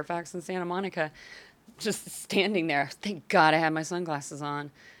Fairfax and Santa Monica, just standing there. Thank God I had my sunglasses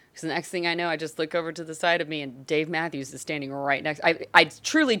on. Because the next thing I know, I just look over to the side of me and Dave Matthews is standing right next. I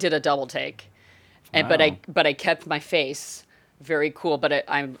truly did a double take. And Wow. but I kept my face very cool, but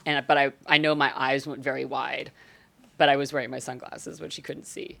I know my eyes went very wide. But I was wearing my sunglasses, which you couldn't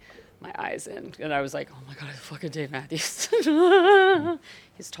see my eyes in. And I was like, oh my God, it's fucking Dave Matthews.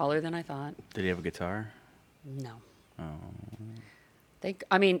 He's taller than I thought. Did he have a guitar? No. Oh.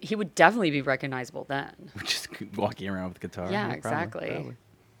 I mean, he would definitely be recognizable then. Just walking around with a guitar. Yeah, probably, exactly. probably.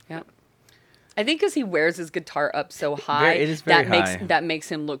 Yep. I think because he wears his guitar up so high, it is very high. that makes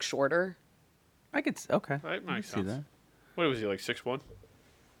him look shorter. Okay. That I can makes see sense. that. What was he, like 6'1"?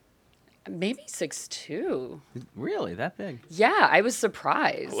 Maybe 6'2". Really, that big? Yeah, I was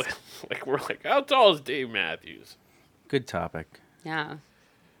surprised. Like, we're like, how tall is Dave Matthews? Good topic. Yeah.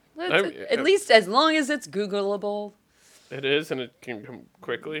 I- At least as long as it's Googleable. It is, and it can come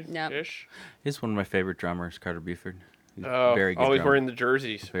quickly Yep. ish. He's one of my favorite drummers, Carter Buford. He's Oh, very good always drummer. wearing the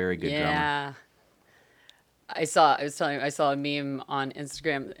jerseys. Very good drummer. Yeah. I saw a meme on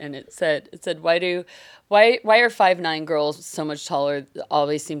Instagram and it said why are 5'9" girls so much taller,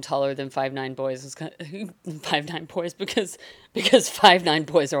 always seem taller than 5'9" boys? It's kind of, 5'9" boys because 5'9"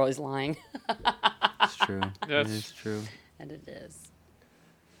 boys are always lying. It's true. It That's- is true. And it is.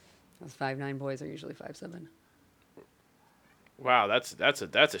 Those 5'9" boys are usually 5'7". Wow, that's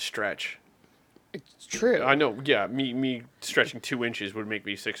a stretch. It's true. I know. Yeah, me stretching 2 inches would make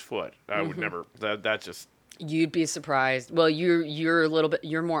me 6 foot. I would never. That just. You'd be surprised. Well, you're a little bit.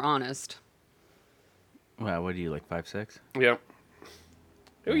 You're more honest. Wow, what are you, like 5'6"? Yeah.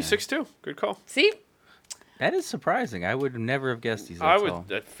 Oh, he's 6'2". Good call. See, That is surprising. I would never have guessed he's that I tall.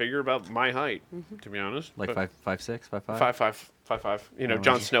 would figure about my height, to be honest. Like But 5'6", 5'5"? 5'5". You know, Oh,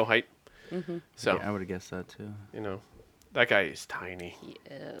 Jon yeah. Snow height. So Yeah, I would have guessed that too. you know, that guy is tiny. he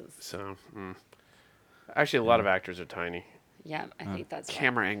is. So actually, a lot of actors are tiny. Yeah, I think that's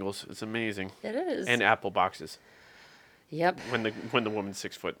Camera angles, it's amazing. It is. And Apple boxes. Yep. when the woman's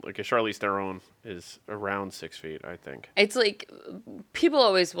 6 foot. Like a Charlize Theron is around 6 feet, I think. It's like people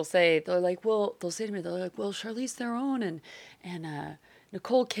always will say they'll say to me, they're like, well, Charlize Theron and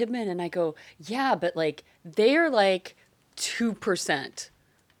Nicole Kidman, and I go, yeah, but like they're like 2%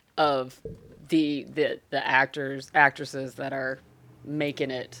 of the actresses that are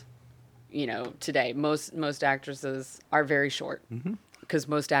making it, today. Most actresses are very short because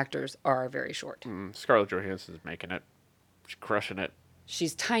most actors are very short. Scarlett Johansson's making it. She's crushing it.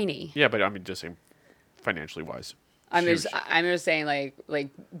 She's tiny. Yeah, but I mean, just saying, financially wise. I'm Huge. just saying like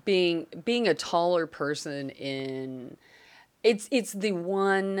being a taller person in it's the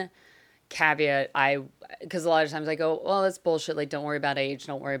one caveat because a lot of times I go, well, that's bullshit. Like, don't worry about age.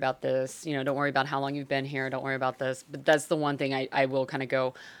 Don't worry about this. Don't worry about how long you've been here. Don't worry about this. But that's the one thing I will kind of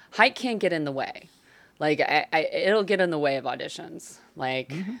go, height can't get in the way. Like, it'll get in the way of auditions.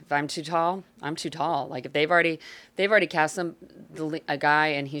 Like, if I'm too tall, I'm too tall. Like, if they've already cast a guy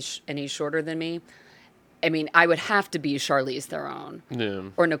and he's shorter than me, I mean, I would have to be Charlize Theron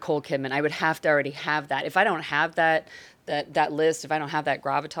or Nicole Kidman. I would have to already have that. If I don't have that list, if I don't have that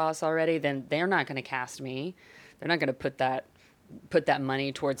gravitas already, then they're not going to cast me. They're not going to put that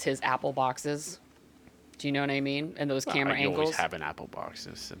money towards his Apple boxes. Do you know what I mean? And those camera You angles. always have an Apple box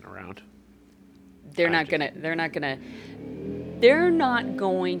sitting around. They're not going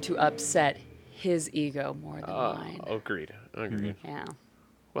to upset his ego more than mine. Agreed. Yeah.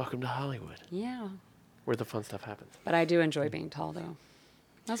 Welcome to Hollywood, Yeah. where the fun stuff happens. But I do enjoy being tall though.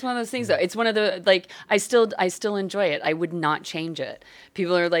 That's one of those things though. It's one of the like I still enjoy it. I would not change it.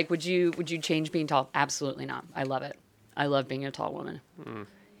 People are like, would you change being tall? Absolutely not. I love it. I love being a tall woman.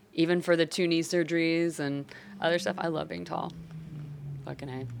 Even for the 2 knee surgeries and other stuff, I love being tall. Fucking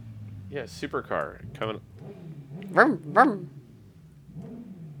A. Yeah, supercar coming. Vroom, vroom.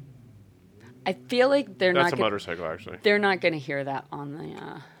 I feel like That's a motorcycle, actually. they're not going to hear that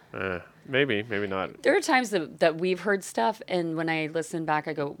on the. Maybe not. There are times that we've heard stuff, and when I listen back,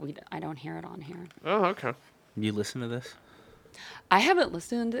 I go, I don't hear it on here. Oh, okay. You listen to this? I haven't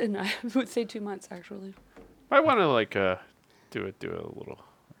listened in, I would say 2 months, actually. I want to do a little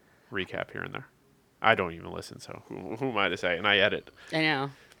recap here and there. I don't even listen, so who am I to say? And I edit. I know.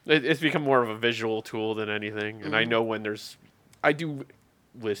 It's become more of a visual tool than anything, and I know when I do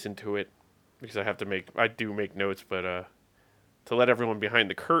listen to it because I do make notes, but to let everyone behind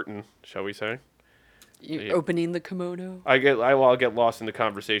the curtain, shall we say? You're opening the kimono. I'll get lost in the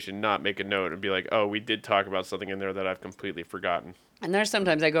conversation, not make a note, and be like, oh, we did talk about something in there that I've completely forgotten. And there's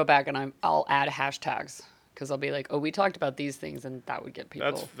sometimes I go back and I'll add hashtags because I'll be like, oh, we talked about these things, and that would get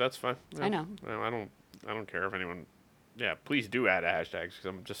people. That's fine. Yeah. I know. No, I don't care if anyone. Yeah, please do add hashtags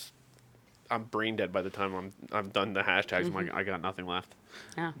because I'm brain dead by the time I'm done the hashtags. I'm like, I got nothing left.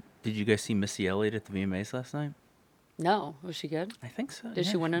 Yeah. Did you guys see Missy Elliott at the VMAs last night? No, was she good? I think so. Did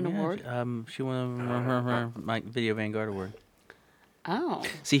she win an award? She won her Video Vanguard Award. Oh.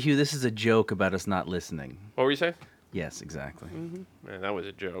 See, Hugh, this is a joke about us not listening. What were you saying? Yes, exactly. Man, that was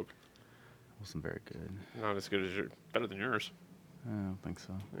a joke. Wasn't very good. Not as good as better than yours. I don't think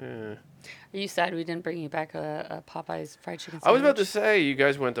so. Yeah. Are you sad we didn't bring you back a Popeyes fried chicken sandwich? I was about to say you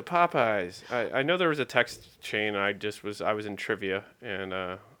guys went to Popeyes. I know there was a text chain. I was in trivia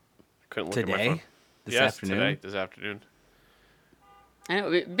and couldn't look at my phone. This afternoon? This afternoon. I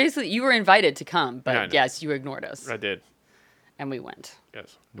know, basically, you were invited to come, Yeah, I but know. yes, you ignored us, I did. and we went.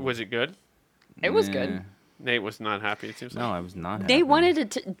 Yes. Was it good? It was Nah. good. Nate was not happy. It seems like. No, I was not. They happy.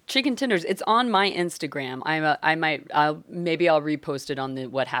 wanted chicken tenders. It's on my Instagram. Maybe I'll repost it on the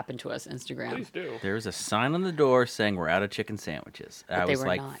What Happened to Us Instagram. Please do. There was a sign on the door saying we're out of chicken sandwiches. But I they was were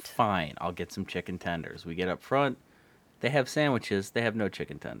like, not. fine, I'll get some chicken tenders. We get up front. They have sandwiches. They have no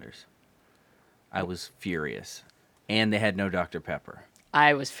chicken tenders. I was furious. And they had no Dr. Pepper.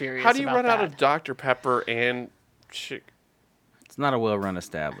 I was furious. How do you about run out that. of Dr. Pepper and chick? It's not a well-run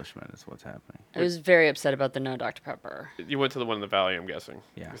establishment is what's happening. I was very upset about the no Dr. Pepper. You went to the one in the Valley, I'm guessing.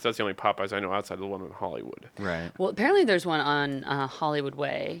 Yeah. 'Cause that's the only Popeyes I know outside of the one in Hollywood. Right. Well, apparently there's one on Hollywood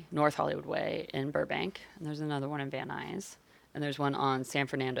Way, North Hollywood Way in Burbank, and there's another one in Van Nuys, and there's one on San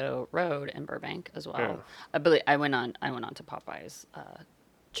Fernando Road in Burbank as well. Yeah. I believe I went on to Popeyes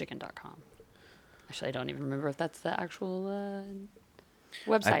chicken.com. Actually, I don't even remember if that's the actual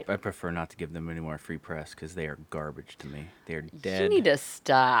website. I prefer not to give them any more free press because they are garbage to me. They're dead. You need to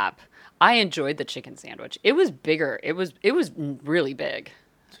stop. I enjoyed the chicken sandwich. It was bigger. It was really big.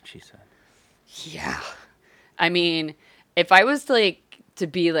 That's what she said. Yeah. I mean, if I was to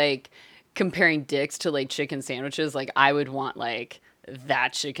be comparing dicks to chicken sandwiches, I would want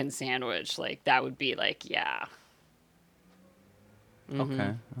that chicken sandwich. That would be yeah.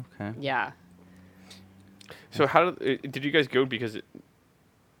 Okay. Okay. Yeah. So how did you guys go? Because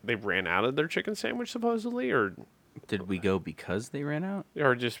they ran out of their chicken sandwich supposedly, Did we go because they ran out?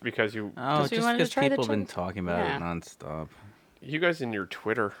 or just because you Oh, we just wanted to because try the people have been chicken- talking about Yeah. it nonstop. you guys in your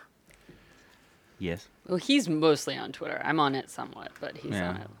Twitter? Yes. Well, he's mostly on Twitter. I'm on it somewhat, but he's Yeah.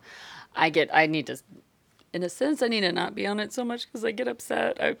 on it. I need to, in a sense, I need to not be on it so much because I get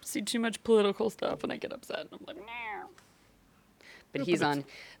upset. I see too much political stuff and I get upset. And I'm like, nah. But he's on,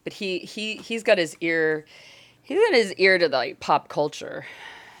 but he's got his ear, to like pop culture,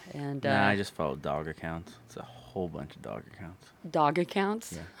 and Nah, I just follow dog accounts. It's a whole bunch of dog accounts. dog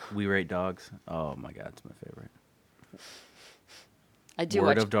accounts. Yeah. We rate dogs. Oh my god, it's my favorite. I do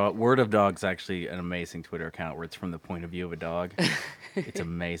Word watch. of dog. Word of Dog's actually an amazing Twitter account where it's from the point of view of a dog. It's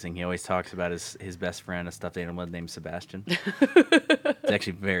amazing. He always talks about his best friend, a stuffed animal named Sebastian. It's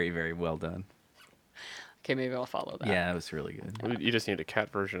actually very, very well done. Okay, maybe I'll follow that. Yeah, it was really good. You just need a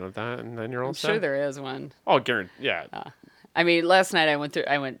cat version of that, and then you're all I'm set. sure there is one. Oh, guarantee. Yeah. I mean, last night I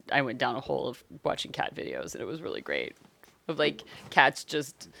went down a hole of watching cat videos, and it was really great. Of like cats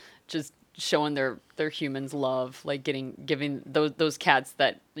just showing their humans love, like giving those cats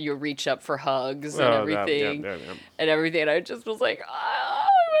that you reach up for hugs and Oh, yeah, everything, yeah. and everything. I just was like, I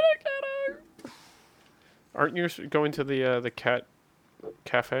want a cat hug. Aren't you going to the cat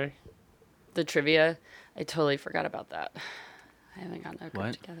cafe? The trivia, I totally forgot about that. I haven't gotten a group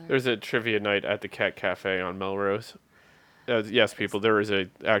What? together. There's a trivia night at the cat cafe on Melrose. Yes, people, there is a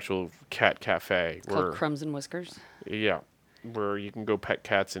actual cat cafe It's called Crumbs and Whiskers. where you can go pet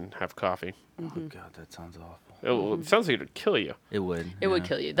cats and have coffee. Oh god, that sounds awful. It sounds like it'd kill you. It would. It would yeah.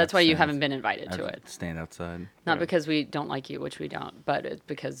 kill you. That's I'd why you stand- haven't been invited to I'd it. Stand outside. Not Yeah. because we don't like you, which we don't, but it's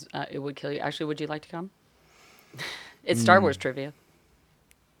because it would kill you. Actually, would you like to come? It's Star Wars trivia.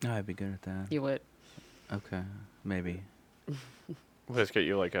 Oh, I'd be good at that. You would. Okay, maybe Let's get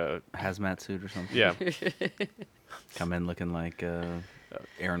you like a hazmat suit or something. yeah. Come in looking like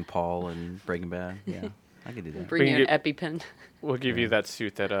Aaron Paul and Breaking Bad. Yeah, I could do that. Bring can you an EpiPen. We'll give you that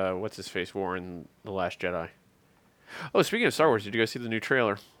suit that what's his face wore in The Last Jedi. Oh, speaking of Star Wars, did you guys see the new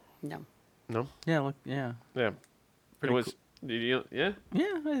trailer? No. No. Yeah, look. Yeah, Yeah. Pretty it was. Did you, yeah.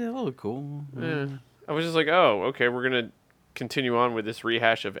 yeah, it looked cool. Yeah. I was just like, oh, okay, we're gonna continue on with this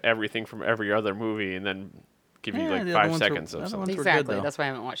rehash of everything from every other movie, and then give you Yeah, like the other 5 ones seconds were- of the other something. ones were good, Exactly. though. That's why I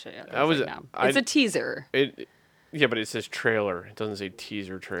haven't watched it yet. I was- Like, no. I- It's a teaser. Yeah, but it says trailer. It doesn't say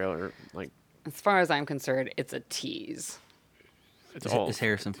teaser trailer. Like As far as I'm concerned, it's a tease. it's Is, all. is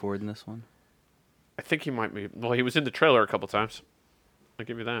Harrison Ford in this one? I think he might be. Well, he was in the trailer a couple times. I'll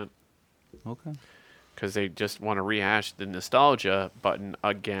give you that. Okay. Because they just want to rehash the nostalgia button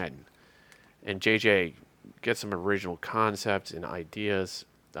again. And JJ get some original concepts and ideas.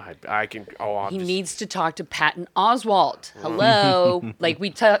 I can. Oh, I'm He just, needs to talk to Patton Oswalt. Hello. Like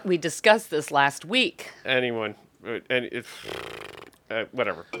we discussed this last week. anyone. And it's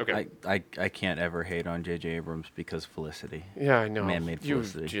whatever. Okay. I can't ever hate on J.J. Abrams because Felicity. Yeah, I know. Man-made You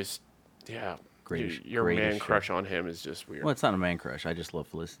Felicity. just yeah. Greatest- Your greatest man show. crush on him is just weird. Well, it's not a man crush. I just love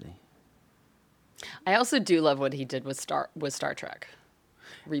Felicity. I also do love what he did with Star Trek.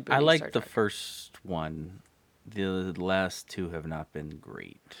 Rebooting I like Star the Trek. first one. The last two have not been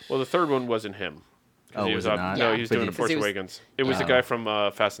great. Well, the third one wasn't him. 'Cause Oh, he was was it not? No, Yeah. he was But doing he- The Force 'Cause he was- Awakens. It was the Oh. guy from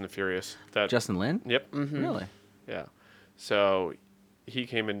Fast and the Furious. That. Justin Lin? Yep. Really? Yeah. So he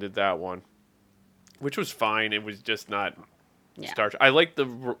came and did that one, which was fine. It was just not Yeah. Star Trek. I like the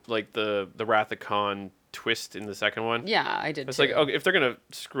Wrath of Khan twist in the second one. Yeah, I did It's too. like, okay, if they're gonna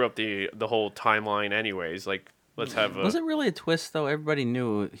screw up the whole timeline anyways, like let's have a. Was it really a twist though? Everybody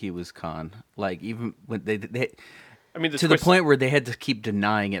knew he was Khan. Like even when they I mean, the to twist, the point where they had to keep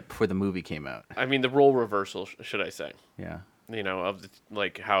denying it before the movie came out. I mean, the role reversal, should I say? Yeah. You know, of the,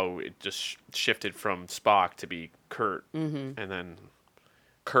 like how it just shifted from Spock to be Kurt, and then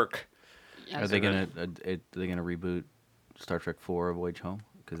Kirk. Yeah, Are they And gonna reboot Star Trek 4: A Voyage Home?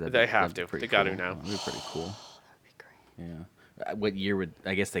 Because They have to. They got to now. That'd be pretty cool. That'd be great. Yeah. What year would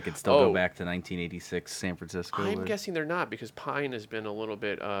I guess they could still Oh. go back to 1986 San Francisco? I'm but- guessing they're not because Pine has been a little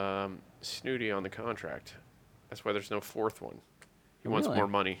bit snooty on the contract. That's why there's no fourth one. He wants Really? more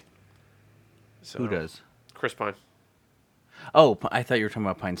money. So, Who does? Chris Pine Oh, I thought you were talking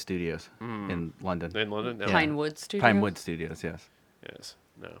about Pine Studios in London. in London. No. Yeah. Pinewood Studios. Pinewood Studios, yes. Yes.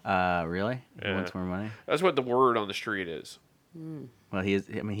 No. Really? He Yeah. wants more money. That's what the word on the street is. Well, he is.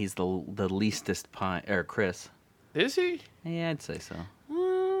 I mean, he's the leastest Pine or Chris. Is he? Yeah, I'd say so.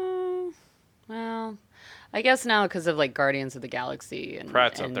 Well, I guess now because of like Guardians of the Galaxy and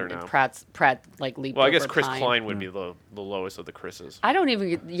Pratt's up and there now. Pratt like leaped. Well, I guess over Chris Pine. Klein would be the lowest of the Chris's. I don't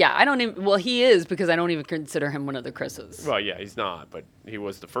even. Yeah, I don't even. Well, he is because I don't even consider him one of the Chris's. Well, yeah, he's not, but he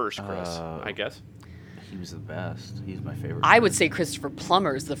was the first Chris, Uh, I guess. He was the best. He's my favorite. I would say Christopher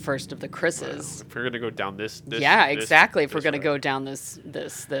Plummer is the first of the Chris's. If we're gonna go down this Yeah, this- exactly. If we're this gonna road. go down this.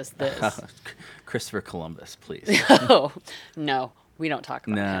 Christopher Columbus, please. Oh, no, we don't talk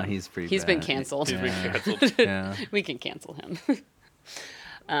about No, him. he's pretty He's been bad. canceled. He's been canceled. Yeah. We can cancel him.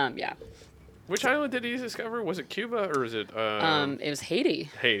 Yeah. Which island did he discover? Was it Cuba or is it It was Haiti.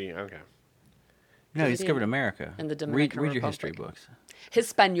 Haiti? Okay. No, he Haiti discovered America. and the read Dominican your history Republic. books.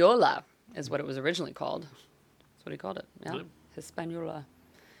 Hispaniola is what it was originally called. That's what he called it. Yeah. Yep. Hispaniola.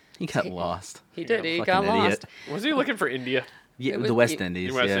 He got lost. He did. He Fucking got idiot. lost. Was he looking for India? Yeah, It was- the West it- Indies.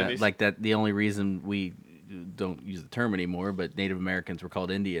 The West yeah, Indies. like that. The only reason we don't use the term anymore, but Native Americans were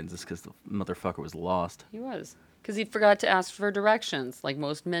called Indians, is because the motherfucker was lost. He was. Because he forgot to ask for directions, like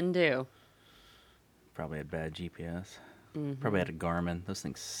most men do. Probably had bad GPS. Mm-hmm. Probably had a Garmin. Those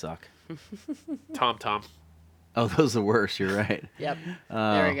things suck. Tom. Oh, those are worse. You're right. Yep.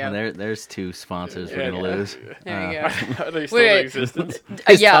 Oh, There we go. there's two sponsors we're Yeah, gonna yeah. lose. There you go. Are they still Wait. in existence?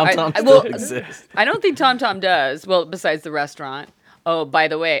 Does yeah, TomTom I- still well, exist? I don't think TomTom does. Well, besides the restaurant. Oh, by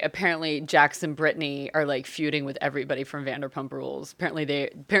the way, apparently Jax and Brittany are like feuding with everybody from Vanderpump Rules. Apparently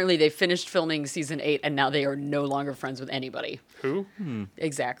they finished filming season 8 and now they are no longer friends with anybody. Who?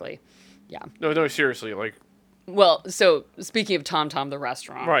 Exactly. Yeah. No, seriously. Like, Well, so speaking of TomTom the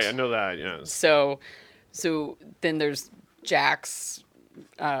restaurant. right? I know that. Yeah. So then there's Jax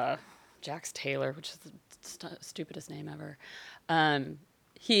Taylor, which is the stupidest name ever.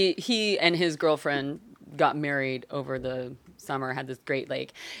 He and his girlfriend got married over the summer. Had this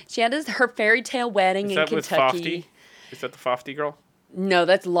great she had her fairy tale wedding Is in that with Kentucky. Fofty? Is that the Fofty girl? No,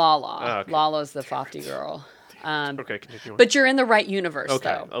 that's Lala. Oh, okay. Lala's the Fofty girl. Okay, continue. But you're in the right universe, Okay,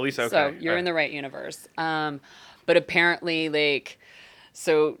 though. at least okay. So you're in the right universe. But apparently,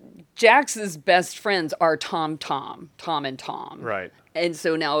 so Jax's best friends are Tom and Tom. Right. And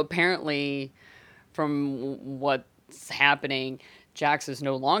so now apparently, from what's happening, Jax is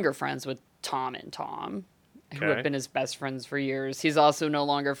no longer friends with Tom and Tom, who Okay. have been his best friends for years. He's also no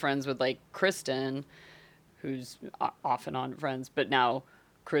longer friends with Kristen, who's off and on friends, but now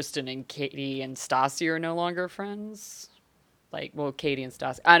Kristen and Katie and Stassi are no longer friends. Katie and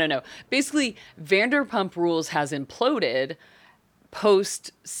Stassi. I don't know. Basically, Vanderpump Rules has imploded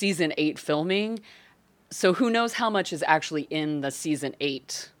post season 8 filming. So who knows how much is actually in the season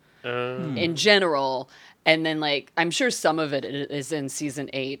 8 in general. And then I'm sure some of it is in season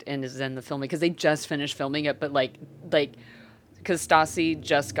 8 and is in the filming because they just finished filming it. But because Stassi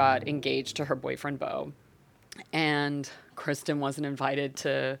just got engaged to her boyfriend Beau, and Kristen wasn't invited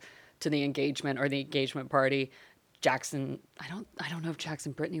to the engagement or the engagement party. Jackson, I don't know if Jax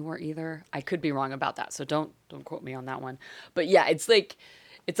and Brittany were either. I could be wrong about that, so don't quote me on that one. But yeah, it's like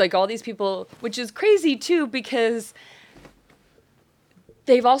all these people, which is crazy too because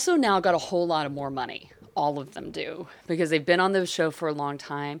they've also now got a whole lot of more money. All of them do because they've been on the show for a long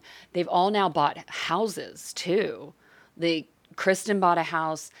time. They've all now bought houses too. Kristen bought a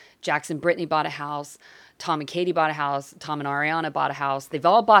house, Jax and Brittany bought a house, Tom and Katie bought a house, Tom and Ariana bought a house. They've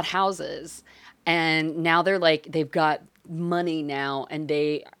all bought houses, and now they've got money now, and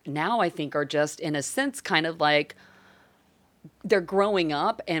they now I think are just in a sense kind of they're growing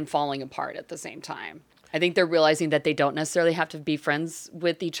up and falling apart at the same time. I think they're realizing that they don't necessarily have to be friends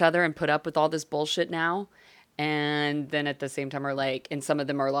with each other and put up with all this bullshit now. And then at the same time are and some of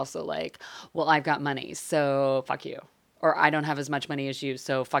them are also well, I've got money, so fuck you. Or I don't have as much money as you,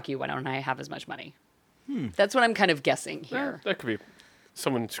 so fuck you. Why don't I have as much money? That's what I'm kind of guessing here. That could be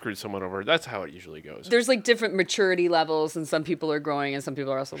someone screwed someone over. That's how it usually goes. There's different maturity levels, and some people are growing, and some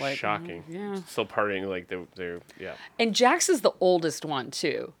people are also Shocking. yeah. Still partying they're yeah. And Jax is the oldest one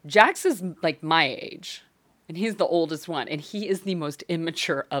too. Jax is my age, and he's the oldest one, and he is the most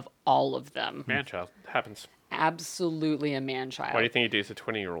immature of all of them. Man child happens. Absolutely a man-child. Why do you think he dates a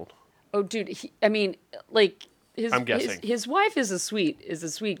 20-year-old? Oh, dude. I'm guessing. His wife is a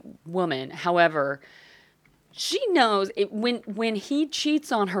sweet woman. However, she knows when he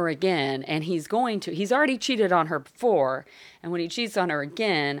cheats on her again, and he's already cheated on her before, and when he cheats on her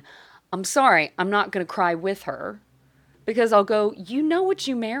again, I'm sorry, I'm not going to cry with her, because I'll go, you know what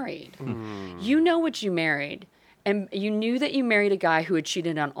you married. You know what you married. And you knew that you married a guy who had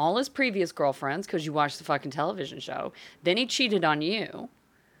cheated on all his previous girlfriends because you watched the fucking television show. Then he cheated on you.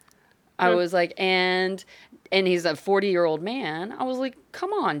 I was and he's a 40-year-old man. I was like,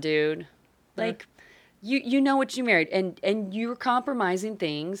 come on, dude. You know what you married. And you're compromising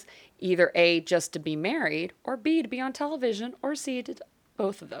things, either A, just to be married, or B, to be on television, or C, to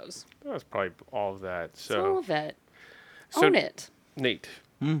both of those. That's probably all of that. It's all of it. So- Own it. Nate.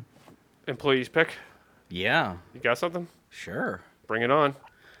 Employees pick. Yeah, You got something? sure. Bring it on.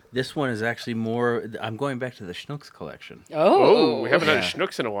 This one is actually more. I'm going back to the Schnooks collection. Oh, we haven't had Yeah.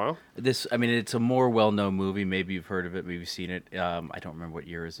 Schnooks in a while. I mean, it's a more well-known movie. Maybe you've heard of it. Maybe you've seen it. I don't remember what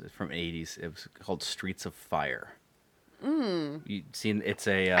year it is. From '80s. It was called Streets of Fire. You seen? It's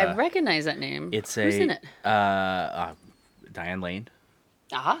a. I recognize that name. It's Who's in it? Diane Lane.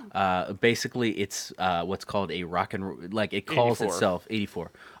 Ah. Basically, it's what's called a rock and like it calls 84. itself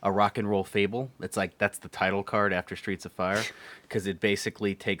 84 a rock and roll fable. It's like that's the title card after Streets of Fire, because it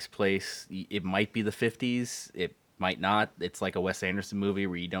basically takes place. It might be the 50s. It might not. It's like a Wes Anderson movie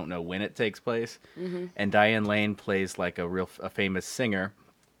where you don't know when it takes place. And Diane Lane plays like a famous singer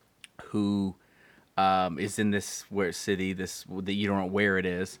who is in this city that you don't know where it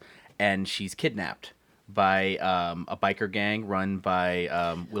is, and she's kidnapped by a biker gang run by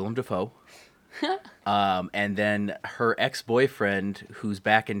Willem Dafoe. And then her ex-boyfriend, who's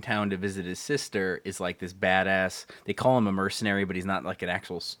back in town to visit his sister, is like this badass. They call him a mercenary, but he's not like an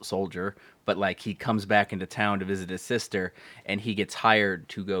actual soldier. But like he comes back into town to visit his sister, and he gets hired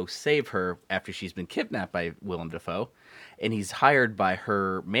to go save her after she's been kidnapped by Willem Dafoe. And he's hired by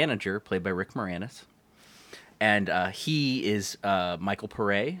her manager, played by Rick Moranis. And he is Michael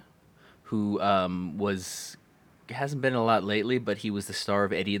Pare, who hasn't been in a lot lately, but he was the star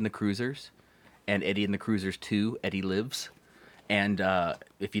of Eddie and the Cruisers, and Eddie and the Cruisers 2, Eddie Lives. And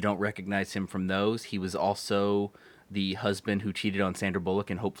if you don't recognize him from those, he was also the husband who cheated on Sandra Bullock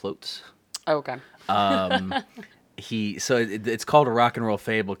in Hope Floats. Okay. It's called a rock and roll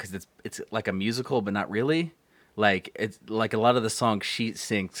fable because it's like a musical, but not really. Like it's like a lot of the songs she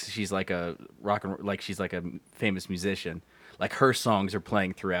sings, she's like a she's like a famous musician. Like her songs are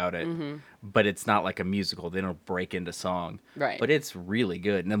playing throughout it, but it's not like a musical. They don't break into song. Right. But it's really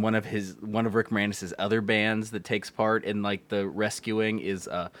good. And then one of Rick Moranis' other bands that takes part in like the rescuing is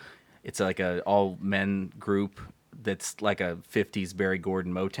it's like a all men group that's like a 50s Barry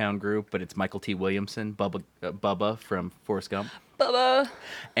Gordon Motown group, but it's Michael T. Williamson, Bubba from Forrest Gump. Bubba.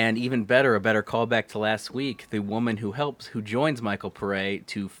 And even better, a better callback to last week, the woman who joins Michael Pare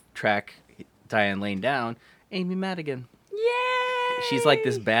to track Diane Lane down, Amy Madigan. Yay! She's like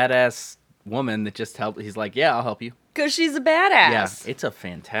this badass woman that just helped. He's like, yeah, I'll help you. Because she's a badass. Yeah, it's a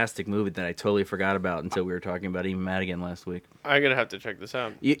fantastic movie that I totally forgot about until we were talking about Amy Madigan last week. I'm gonna have to check this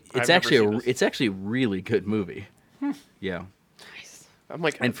out. It's actually a really good movie. Yeah. Nice. I'm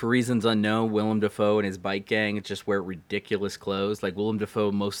like, And for reasons unknown, Willem Dafoe and his bike gang just wear ridiculous clothes. Like Willem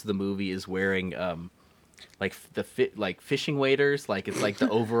Dafoe, most of the movie is wearing like fishing waders. Like it's like the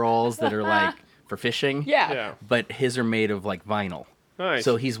overalls that are like for fishing. Yeah. yeah, But his are made of like vinyl. nice.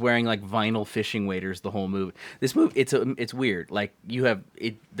 So he's wearing like vinyl fishing waders the whole movie. This movie, it's weird. Like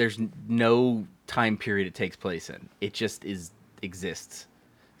there's no time period it takes place in. It just exists.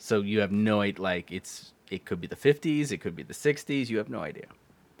 So you have no idea. Like it could be the 50s, it could be the 60s. You have no idea.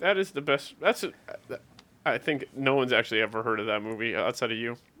 That is the best. I think no one's actually ever heard of that movie outside of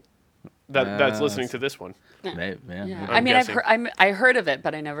you. That's listening to this one. Yeah, Yeah. I'm I mean, guessing. I heard of it,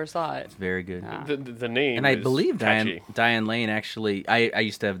 but I never saw it. very good. Yeah. The name. And I is believe catchy. Diane Lane actually. I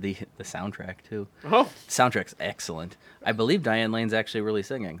used to have the soundtrack too. Oh, The soundtrack's excellent. I believe Diane Lane's actually really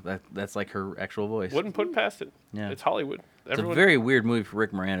singing. That's like her actual voice. wouldn't put past it. Yeah. It's Hollywood. It's a very weird movie for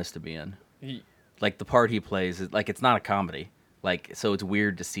Rick Moranis to be in. He- Like the part he plays is like it's not a comedy. Like so it's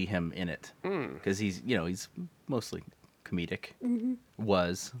weird to see him in it because he's mostly comedic.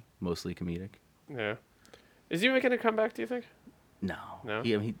 Was mostly comedic. yeah. Is he going to come back? Do you think? No. No?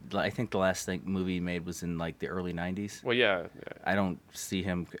 I think the last movie he made was in like the early '90s. Well, yeah. I don't see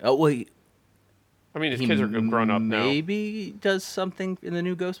him. Oh well, I mean, his kids are grown up now. Maybe does something in the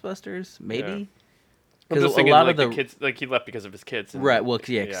new Ghostbusters. Maybe. I'm Because just a thinking, lot like, of the kids, like he left because of his kids. and- right. Well,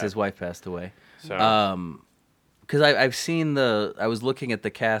 yeah, because his wife passed away. So Because I've seen I was looking at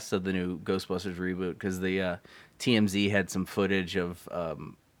the cast of the new Ghostbusters reboot because the TMZ had some footage of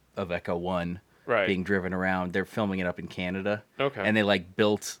Echo One Right. being driven around. They're filming it up in Canada. Okay. And they like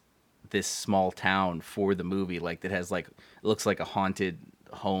built this small town for the movie, like that has like it looks like a haunted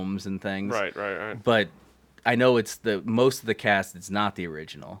homes and things. right. But I know it's most of the cast. It's not the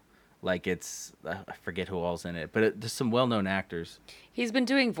original. Like it's I forget who all's in it, but there's some well-known actors. He's been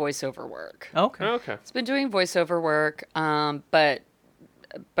doing voiceover work. Okay. Okay. He's been doing voiceover work, but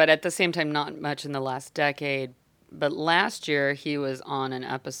at the same time, not much in the last decade. But last year, he was on an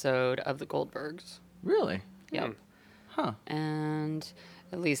episode of The Goldbergs. Really? Yep. Huh. And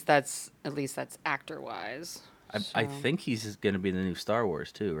at least that's actor wise. I think he's going to be in the new Star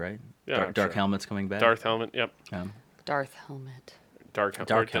Wars too, right? Yeah, I'm Dark sure. Helmet's coming back. Darth Helmet. Yep. Darth Helmet. Dark Helmet.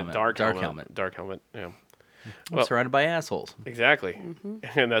 Dark Dark Helmet. Dark Helmet. Yeah. I'm surrounded by assholes. Exactly.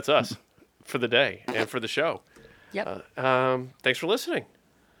 And that's us for the day and for the show. Yep. Thanks for listening.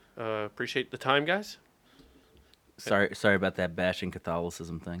 Appreciate the time, guys. Sorry about that bashing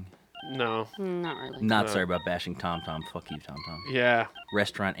Catholicism thing. No. Not really. Not sorry about bashing TomTom. Fuck you, TomTom. Yeah.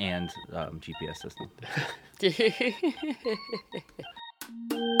 Restaurant and GPS system.